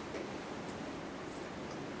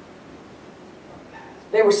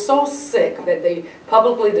they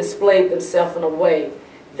publicly displayed themselves in a way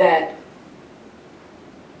that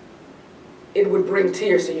it would bring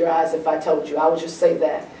tears to your eyes if I told you. I would just say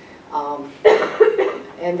that.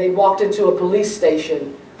 And they walked into a police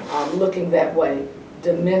station looking that way,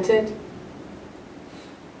 demented,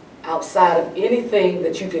 outside of anything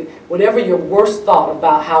that you could, whatever your worst thought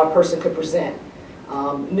about how a person could present.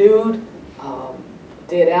 Nude,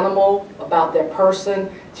 dead animal, about their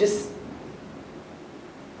person, just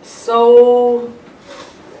so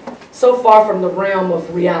far from the realm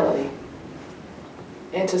of reality.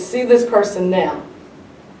 And to see this person now,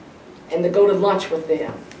 and to go to lunch with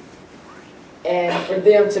them, and for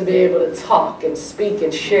them to be able to talk and speak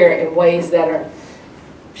and share in ways that are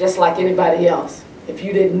just like anybody else. If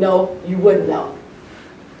you didn't know, you wouldn't know.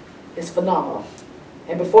 It's phenomenal.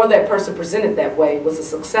 And before that person presented that way, was a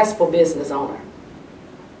successful business owner.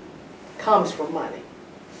 Comes from money.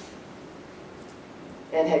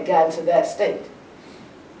 And had gotten to that state.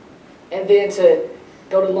 And then to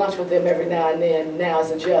go to lunch with them every now and then, now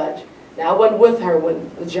as a judge. Now, I wasn't with her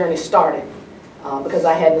when the journey started, because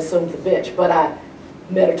I hadn't assumed the bench. But I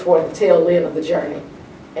met her toward the tail end of the journey.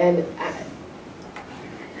 And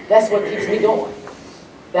that's what keeps me going.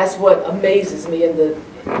 That's what amazes me in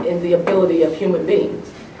the ability of human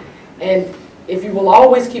beings. And if you will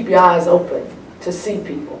always keep your eyes open to see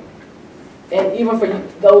people, and even for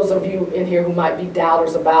those of you in here who might be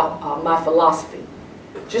doubters about my philosophy,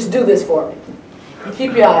 just do this for me.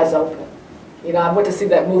 Keep your eyes open. You know, I went to see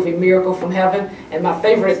that movie Miracle from Heaven, and my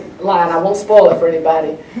favorite line, I won't spoil it for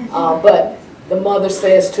anybody, but the mother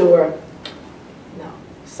says to her, no,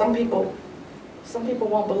 some people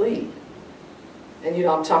won't believe. And you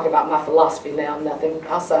know, I'm talking about my philosophy now, nothing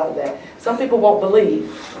outside of that. Some people won't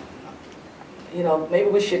believe. You know,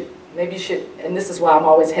 maybe you should, and this is why I'm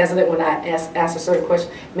always hesitant when I ask a certain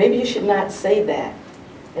question, maybe you should not say that.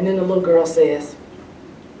 And then the little girl says,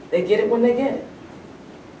 they get it when they get it.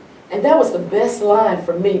 And that was the best line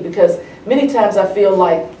for me, because many times I feel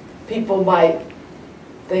like people might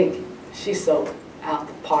think, she's so out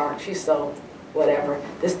the park, she's so whatever,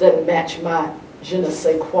 this doesn't match my je ne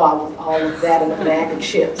sais quoi with all of that in a bag of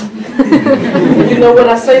chips. You know what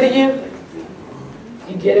I say to you?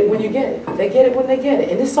 You get it when you get it. They get it when they get it.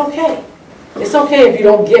 And it's okay. It's okay if you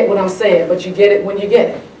don't get what I'm saying, but you get it when you get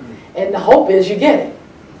it. And the hope is you get it.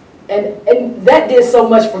 And that did so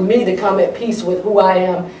much for me to come at peace with who I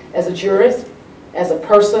am as a jurist, as a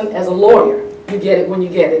person, as a lawyer. You get it when you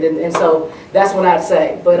get it. And so that's what I'd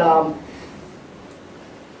say. But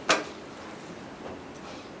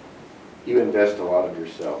you invest a lot of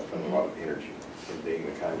yourself and a lot of energy in being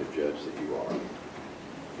the kind of judge that you are.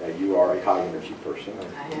 Now, you are a high-energy person.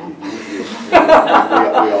 I am.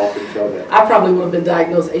 We all can tell that. I probably would have been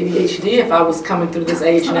diagnosed ADHD if I was coming through this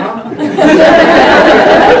age now.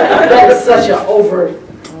 That is such an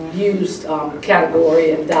overused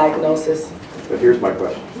category and diagnosis. But here's my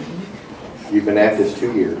question. You've been at this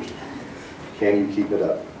 2 years. Can you keep it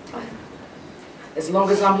up? As long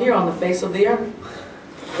as I'm here on the face of the earth.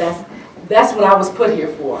 That's what I was put here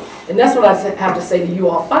for. And that's what I have to say to you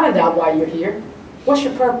all. Find out why you're here. What's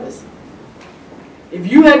your purpose? If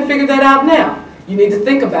you hadn't figured that out now, you need to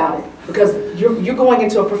think about it, because you're going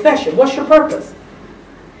into a profession. What's your purpose?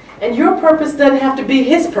 And your purpose doesn't have to be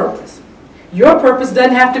his purpose. Your purpose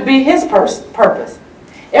doesn't have to be his purpose.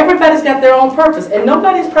 Everybody's got their own purpose, and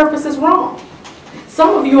nobody's purpose is wrong.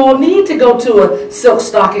 Some of you all need to go to a silk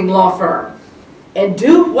stocking law firm and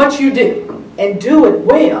do what you do, and do it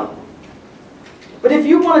well. But if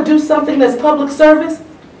you want to do something that's public service,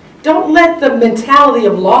 don't let the mentality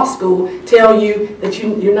of law school tell you that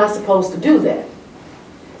you're not supposed to do that.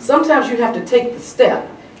 Sometimes you have to take the step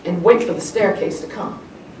and wait for the staircase to come.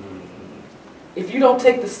 If you don't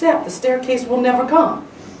take the step, the staircase will never come.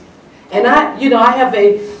 And I have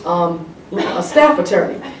a staff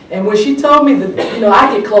attorney, and when she told me that,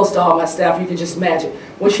 I get close to all my staff, you can just imagine.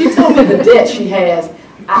 When she told me the debt she has,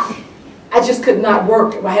 I just could not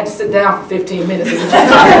work. I had to sit down for 15 minutes. Because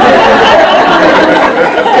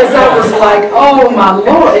I was like, oh my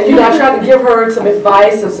Lord. And I tried to give her some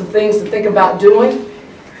advice and some things to think about doing.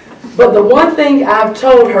 But the one thing I've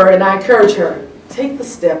told her, and I encourage her, take the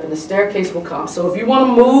step and the staircase will come. So if you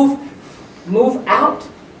want to move out,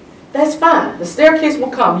 that's fine. The staircase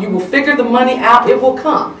will come. You will figure the money out. It will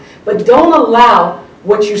come. But don't allow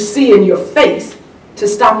what you see in your face to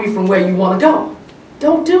stop you from where you want to go.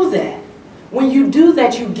 Don't do that. When you do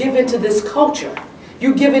that, you give into this culture.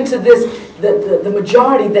 You give into this, the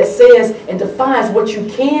majority that says and defines what you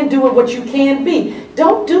can do and what you can be.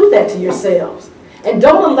 Don't do that to yourselves. And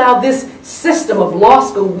don't allow this system of law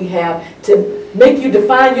school we have to make you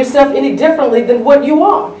define yourself any differently than what you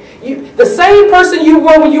are. The same person you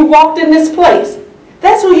were when you walked in this place,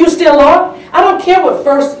 that's who you still are. I don't care what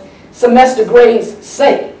first semester grades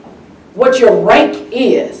say, what your rank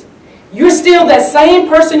is. You're still that same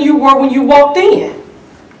person you were when you walked in.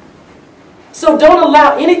 So don't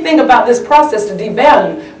allow anything about this process to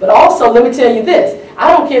devalue. But also, let me tell you this. I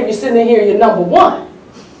don't care if you're sitting in here, you're number one.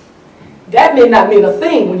 That may not mean a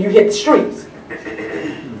thing when you hit the streets.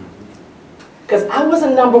 Because I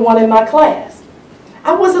wasn't number one in my class.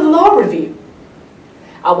 I wasn't law review.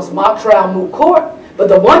 I was mock trial, moot court. But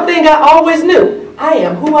the one thing I always knew, I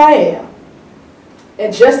am who I am.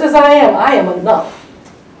 And just as I am enough.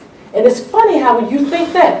 And it's funny how when you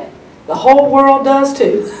think that, the whole world does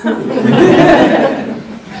too.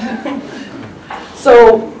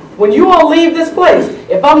 So when you all leave this place,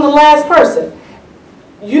 if I'm the last person,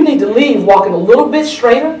 you need to leave walking a little bit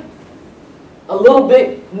straighter, a little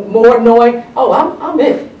bit more knowing, oh, I'm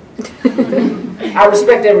it. I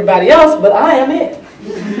respect everybody else, but I am it.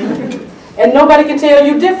 And nobody can tell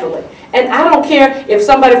you differently. And I don't care if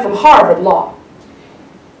somebody from Harvard Law,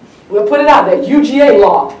 we'll put it out there, UGA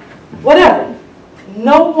Law, whatever.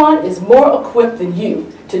 no one is more equipped than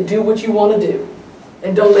you to do what you want to do.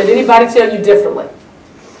 And don't let anybody tell you differently.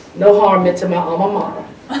 No harm meant to my alma mater.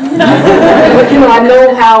 But, I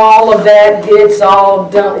know how all of that gets all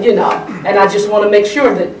done, and I just want to make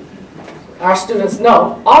sure that our students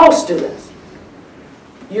know, all students,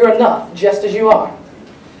 you're enough, just as you are.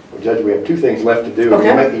 Well, Judge, we have two things left to do.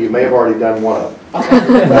 Okay. You may have already done one of them.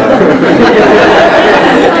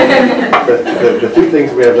 The two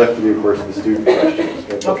things we have left to do, of course, are the student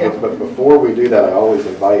questions. Okay. But before we do that, I always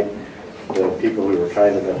invite the people who were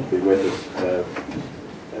kind enough to be with us,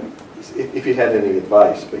 if you had any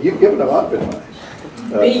advice. But you've given a lot of advice.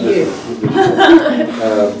 Be you.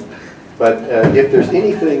 But if there's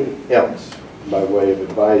anything else by way of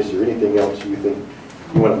advice or anything else you think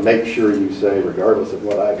you want to make sure you say, regardless of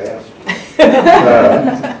what I've asked,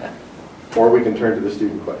 or we can turn to the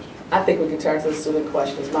student question. I think we can turn to the student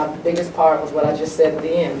questions. My biggest part was what I just said at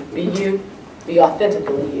the end. Be you, be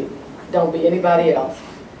authentically you. Don't be anybody else,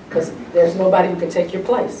 because there's nobody who can take your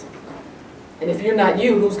place. And if you're not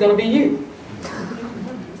you, who's going to be you?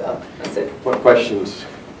 So, that's it. What questions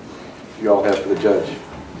you all have for the judge?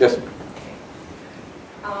 Yes?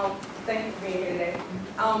 Thank you for being here today.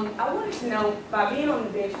 I wanted to know, by being on the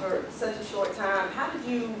bench for such a short time, how did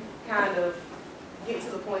you kind of get to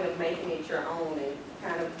the point of making it your own and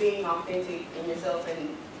kind of being authentic in yourself?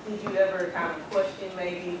 And did you ever kind of question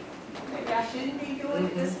maybe I shouldn't be doing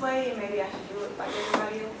it this way and maybe I should do it like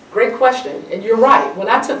everybody else? Great question. And you're right. When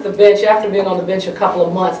I took the bench, after being on the bench a couple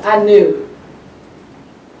of months, I knew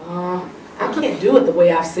I can't do it the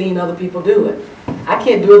way I've seen other people do it. I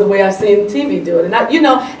can't do it the way I've seen TV do it. And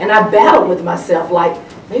I battled with myself, like,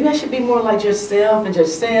 maybe I should be more like Judge Self and Judge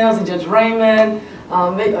Sales and Judge Raymond,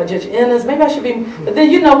 or Judge Ennis. Maybe I should be. But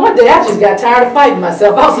then, one day I just got tired of fighting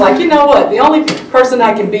myself. I was like, you know what? The only person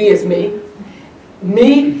I can be is me.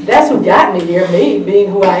 Me, that's who got me here, me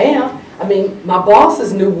being who I am. I mean, my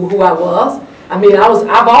bosses knew who I was. I mean,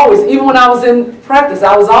 I've always, even when I was in practice,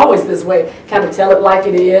 I was always this way, kind of tell it like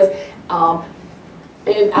it is.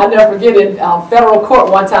 And I'll never forget, in federal court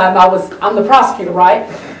one time, I'm the prosecutor, right?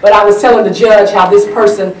 But I was telling the judge how this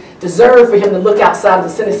person deserved for him to look outside of the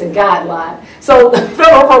sentencing guideline. So the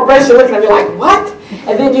federal probation looking at me like, what?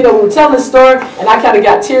 And then, we were telling the story, and I kind of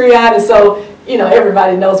got teary-eyed, and so,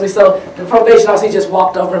 everybody knows me. So the probation officer, he just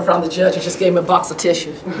walked over in front of the judge and just gave him a box of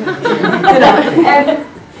tissues. And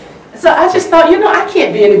so I just thought, I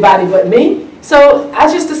can't be anybody but me. So I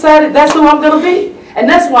just decided that's who I'm going to be. And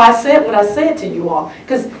that's why I said what I said to you all,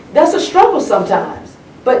 because that's a struggle sometimes.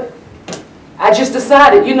 But I just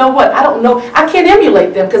decided, you know what, I don't know, I can't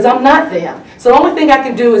emulate them because I'm not them. So the only thing I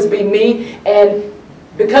can do is be me, and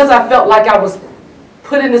because I felt like I was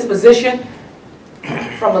put in this position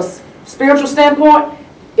from a spiritual standpoint,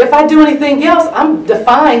 if I do anything else, I'm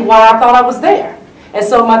defying why I thought I was there. And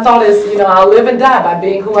so my thought is, I'll live and die by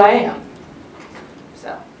being who I am.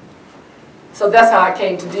 So that's how I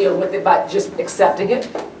came to deal with it, by just accepting it.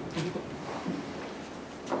 Other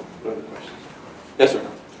questions? Yes, sir.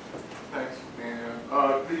 Thanks, man.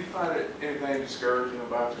 Do you find anything discouraging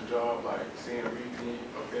about your job, like seeing repeat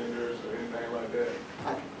offenders or anything like that?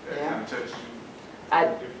 That kind of touches you in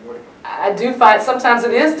a different way? I do find sometimes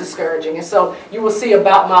it is discouraging. And so you will see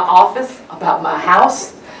about my office, about my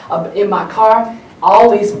house, in my car,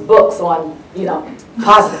 all these books on,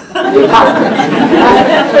 positive, be positive,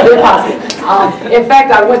 be positive. In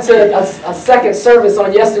fact, I went to a second service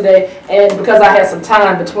on yesterday, and because I had some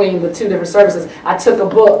time between the two different services, I took a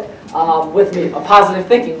book with me, a positive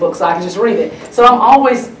thinking book, so I can just read it. So I'm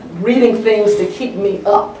always reading things to keep me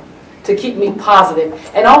up, to keep me positive,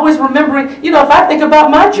 and always remembering, if I think about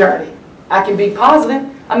my journey, I can be positive.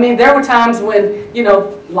 I mean, there were times when,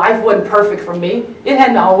 life wasn't perfect for me. It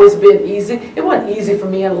hadn't always been easy. It wasn't easy for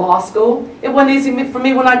me in law school. It wasn't easy for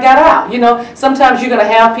me when I got out. Sometimes you're going to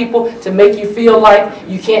have people to make you feel like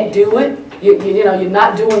you can't do it. You're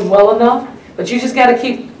not doing well enough. But you just got to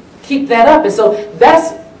keep that up. And so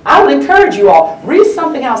I would encourage you all, read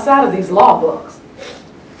something outside of these law books.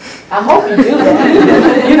 I hope you do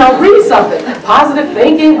that. Read something, positive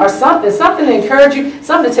thinking or something to encourage you,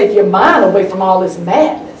 something to take your mind away from all this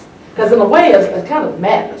madness. Because in a way, it's kind of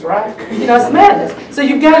madness, right? It's madness. So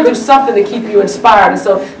you've got to do something to keep you inspired. And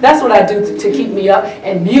so that's what I do to keep me up.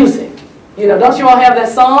 And music. Don't you all have that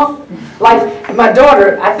song? Like my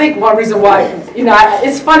daughter, I think one reason why,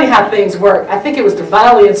 it's funny how things work. I think it was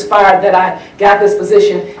divinely inspired that I got this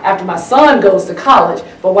position after my son goes to college,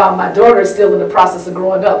 but while my daughter is still in the process of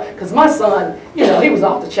growing up. Because my son, he was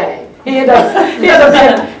off the chain. He ended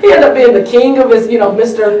up being the king of his,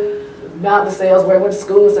 Mr. Mountain Sales, where he went to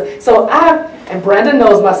school and stuff. So and Brandon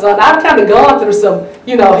knows my son, I've kind of gone through some,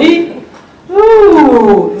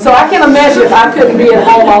 Ooh, so I can't imagine if I couldn't be at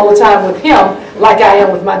home all the time with him like I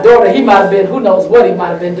am with my daughter. He might have been, who knows what he might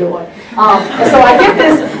have been doing. And so I get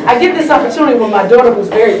this opportunity when my daughter, who's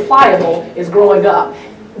very pliable, is growing up.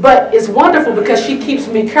 But it's wonderful because she keeps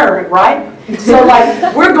me current, right? So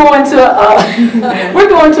like we're going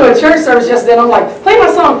to a church service just then. I'm like, play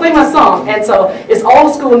my song. And so it's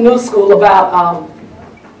old school, new school about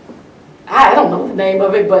I don't know the name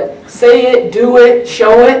of it, but say it, do it,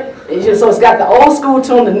 show it. So it's got the old school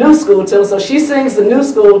tune, the new school tune. So she sings the new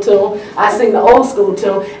school tune, I sing the old school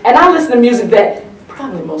tune, and I listen to music that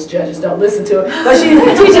probably most judges don't listen to it. But she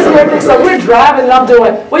teaches me everything. So we're driving and I'm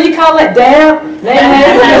doing, what do you call that, dab?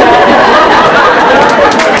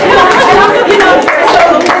 So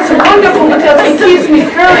it's wonderful because it keeps me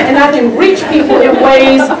current and I can reach people in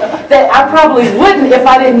ways that I probably wouldn't if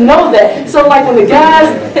I didn't know that. So like when the guys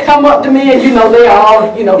come up to me and they're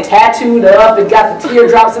all tattooed up and got the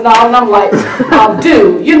teardrops and all, and I'm like,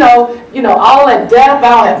 dude, all that dap, I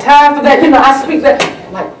don't have time for that. I speak that.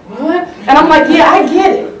 I'm like, what? And I'm like, yeah, I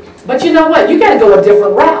get it. But you know what? You got to go a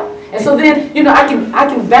different route. And so then, I can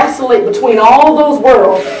vacillate between all those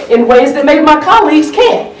worlds in ways that maybe my colleagues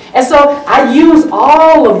can't. And so I use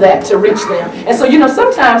all of that to reach them. And so,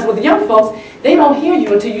 sometimes with young folks, they don't hear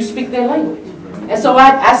you until you speak their language. And so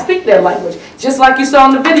I speak their language. Just like you saw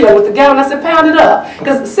in the video with the guy when I said, pound it up.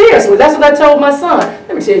 Because seriously, that's what I told my son.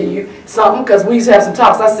 Let me tell you something, because we used to have some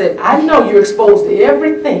talks. I said, I know you're exposed to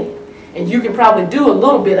everything, and you can probably do a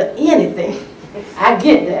little bit of anything. I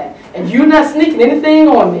get that. And you're not sneaking anything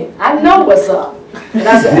on me. I know what's up. And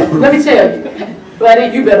I said, let me tell you, buddy,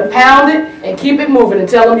 you better pound it and keep it moving and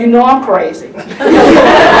tell them I'm crazy. And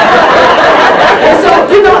so,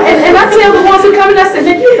 and I tell the ones who come in, I said,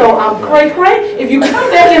 I'm cray-cray. If you come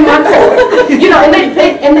back in my court, and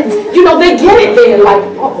they get it then, like,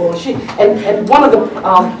 uh-oh, and one of the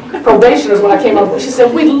probationers, when I came up, she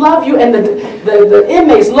said, we love you, and the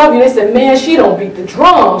inmates love you. They said, man, she don't beat the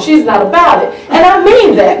drum. She's not about it. And I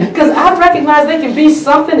mean that, because I recognize they can be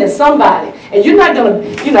something and somebody. And you're not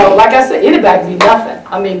going to, like I said, anybody can be nothing.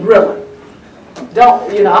 I mean, really.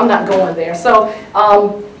 I'm not going there. So,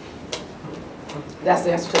 that's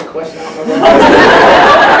the answer to the question.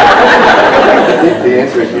 The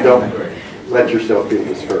answer is you don't let yourself feel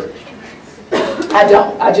discouraged. I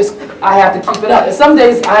don't. I have to keep it up. And some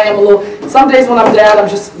days I am some days when I'm down,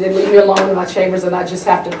 they leave me alone in my chambers and I just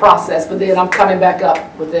have to process. But then I'm coming back up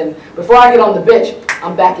before I get on the bench,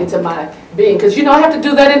 I'm back into my being. Because I have to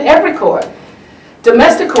do that in every court.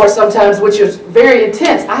 Domestic court sometimes, which is very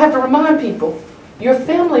intense, I have to remind people, your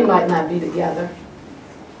family might not be together,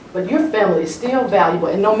 but your family is still valuable.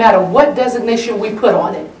 And no matter what designation we put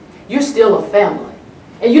on it, you're still a family.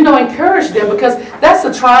 And encourage them, because that's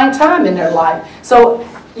a trying time in their life. So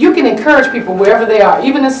you can encourage people wherever they are,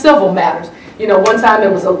 even in civil matters. One time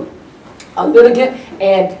it was a litigant,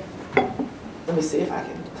 and let me see if I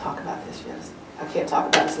can talk about this. Yes, I can't talk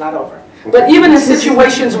about it, it's not over. But even in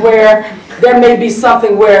situations where there may be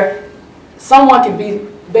something where someone can be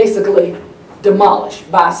basically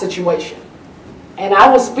demolished by a situation. And I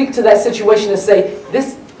will speak to that situation and say,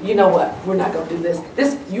 this, you know what, we're not going to do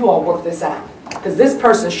this. You all work this out. Because this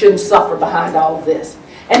person shouldn't suffer behind all of this.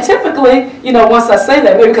 And typically, once I say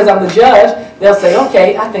that, maybe because I'm the judge, they'll say,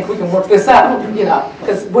 okay, I think we can work this out,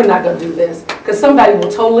 because we're not going to do this. Because somebody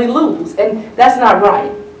will totally lose. And that's not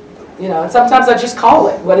right. And sometimes I just call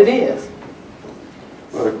it what it is.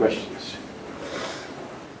 Other questions?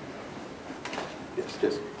 Yes,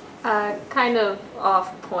 Jessica. Kind of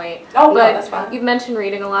off point. Oh, no, but that's fine. You've mentioned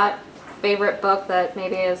reading a lot. Favorite book that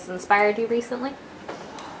maybe has inspired you recently?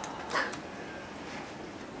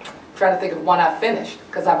 Trying to think of one I finished,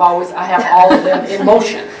 because I have all of them in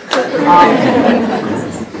motion.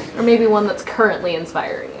 Or maybe one that's currently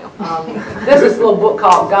inspiring you. There's this little book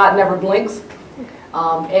called God Never Blinks,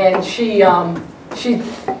 and she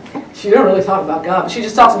didn't really talk about God, but she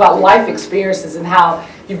just talks about life experiences and how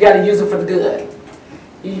you've got to use them for the good.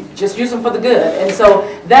 You just use them for the good, and so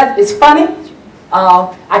that is funny.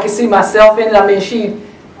 I can see myself in it. I mean,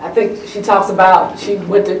 I think she talks about she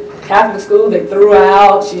went to Catholic school. They threw her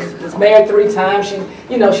out. She was married 3 times. She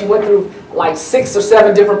went through like 6 or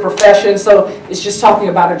 7 different professions. So it's just talking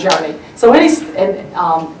about her journey. So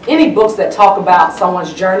any books that talk about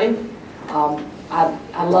someone's journey,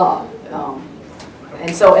 I love.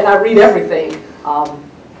 And I read everything.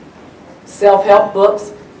 Self-help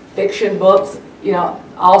books, fiction books,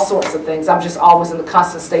 all sorts of things. I'm just always in the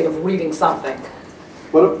constant state of reading something.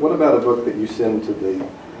 What about a book that you send to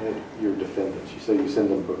your defendants? You say you send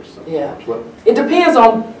them books sometimes. Yeah. What? It depends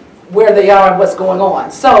on where they are and what's going on.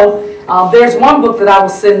 So there's one book that I will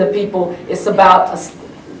send to people. It's about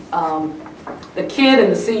The Kid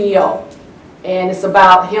and the CEO. And it's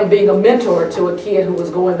about him being a mentor to a kid who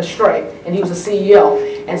was going astray, and he was a CEO.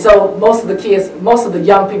 And so most of the kids, most of the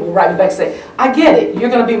young people write me back and say, I get it,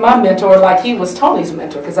 you're going to be my mentor like he was Tony's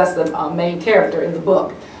mentor, because that's the main character in the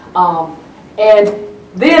book. And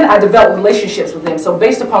then I develop relationships with them. So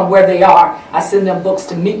based upon where they are, I send them books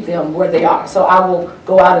to meet them where they are. So I will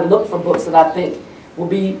go out and look for books that I think will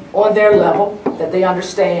be on their level, that they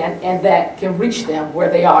understand, and that can reach them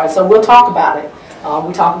where they are. So we'll talk about it.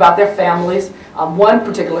 We talk about their families. One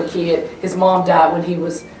particular kid, his mom died when he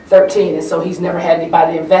was 13, and so he's never had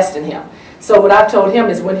anybody to invest in him. So what I've told him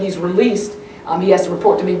is when he's released, he has to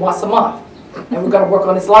report to me once a month, and we're going to work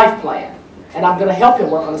on his life plan. And I'm going to help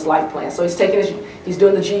him work on his life plan. So he's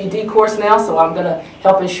doing the GED course now, so I'm going to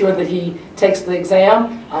help ensure that he takes the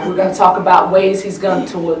exam. We're going to talk about ways he's going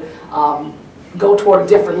to go toward a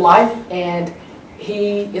different life, and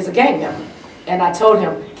he is a gang member. And I told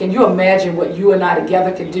him, can you imagine what you and I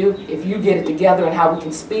together can do if you get it together, and how we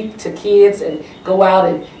can speak to kids and go out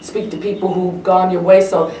and speak to people who've gone your way.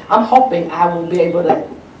 So I'm hoping I will be able to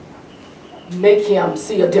make him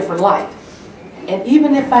see a different light. And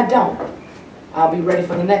even if I don't, I'll be ready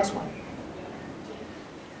for the next one.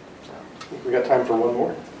 We got time for one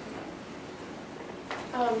more?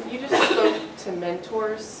 You just spoke to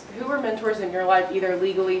mentors. Who were mentors in your life, either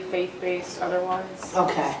legally, faith-based, otherwise?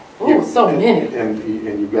 Okay. Ooh, so many. And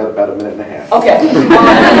you've got about a minute and a half. Okay.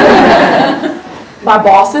 My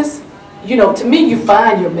bosses, you know, to me, you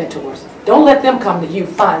find your mentors. Don't let them come to you,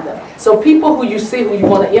 find them. So people who you see, who you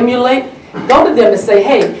want to emulate, go to them and say,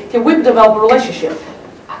 hey, can we develop a relationship?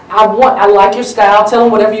 I like your style, tell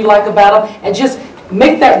them whatever you like about them, and just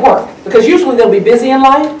make that work. Because usually they'll be busy in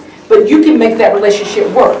life, but you can make that relationship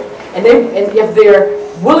work. And if they're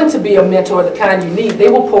willing to be a mentor, the kind you need, they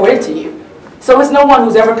will pour into you. So it's no one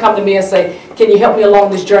who's ever come to me and say, can you help me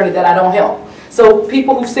along this journey that I don't help? So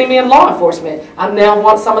people who've seen me in law enforcement, I now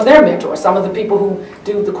want some of their mentors, some of the people who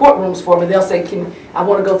do the courtrooms for me. They'll say, I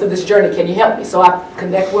want to go through this journey, can you help me? So I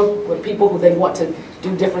connect with people who they want to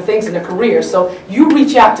do different things in their career. So you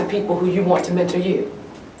reach out to people who you want to mentor you.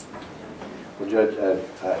 Well, Judge,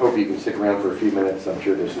 I hope you can stick around for a few minutes. I'm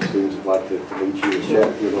sure there's some students who'd like to meet you and chat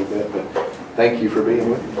with you a little bit, but thank you for being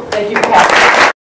with me. Thank you for having me.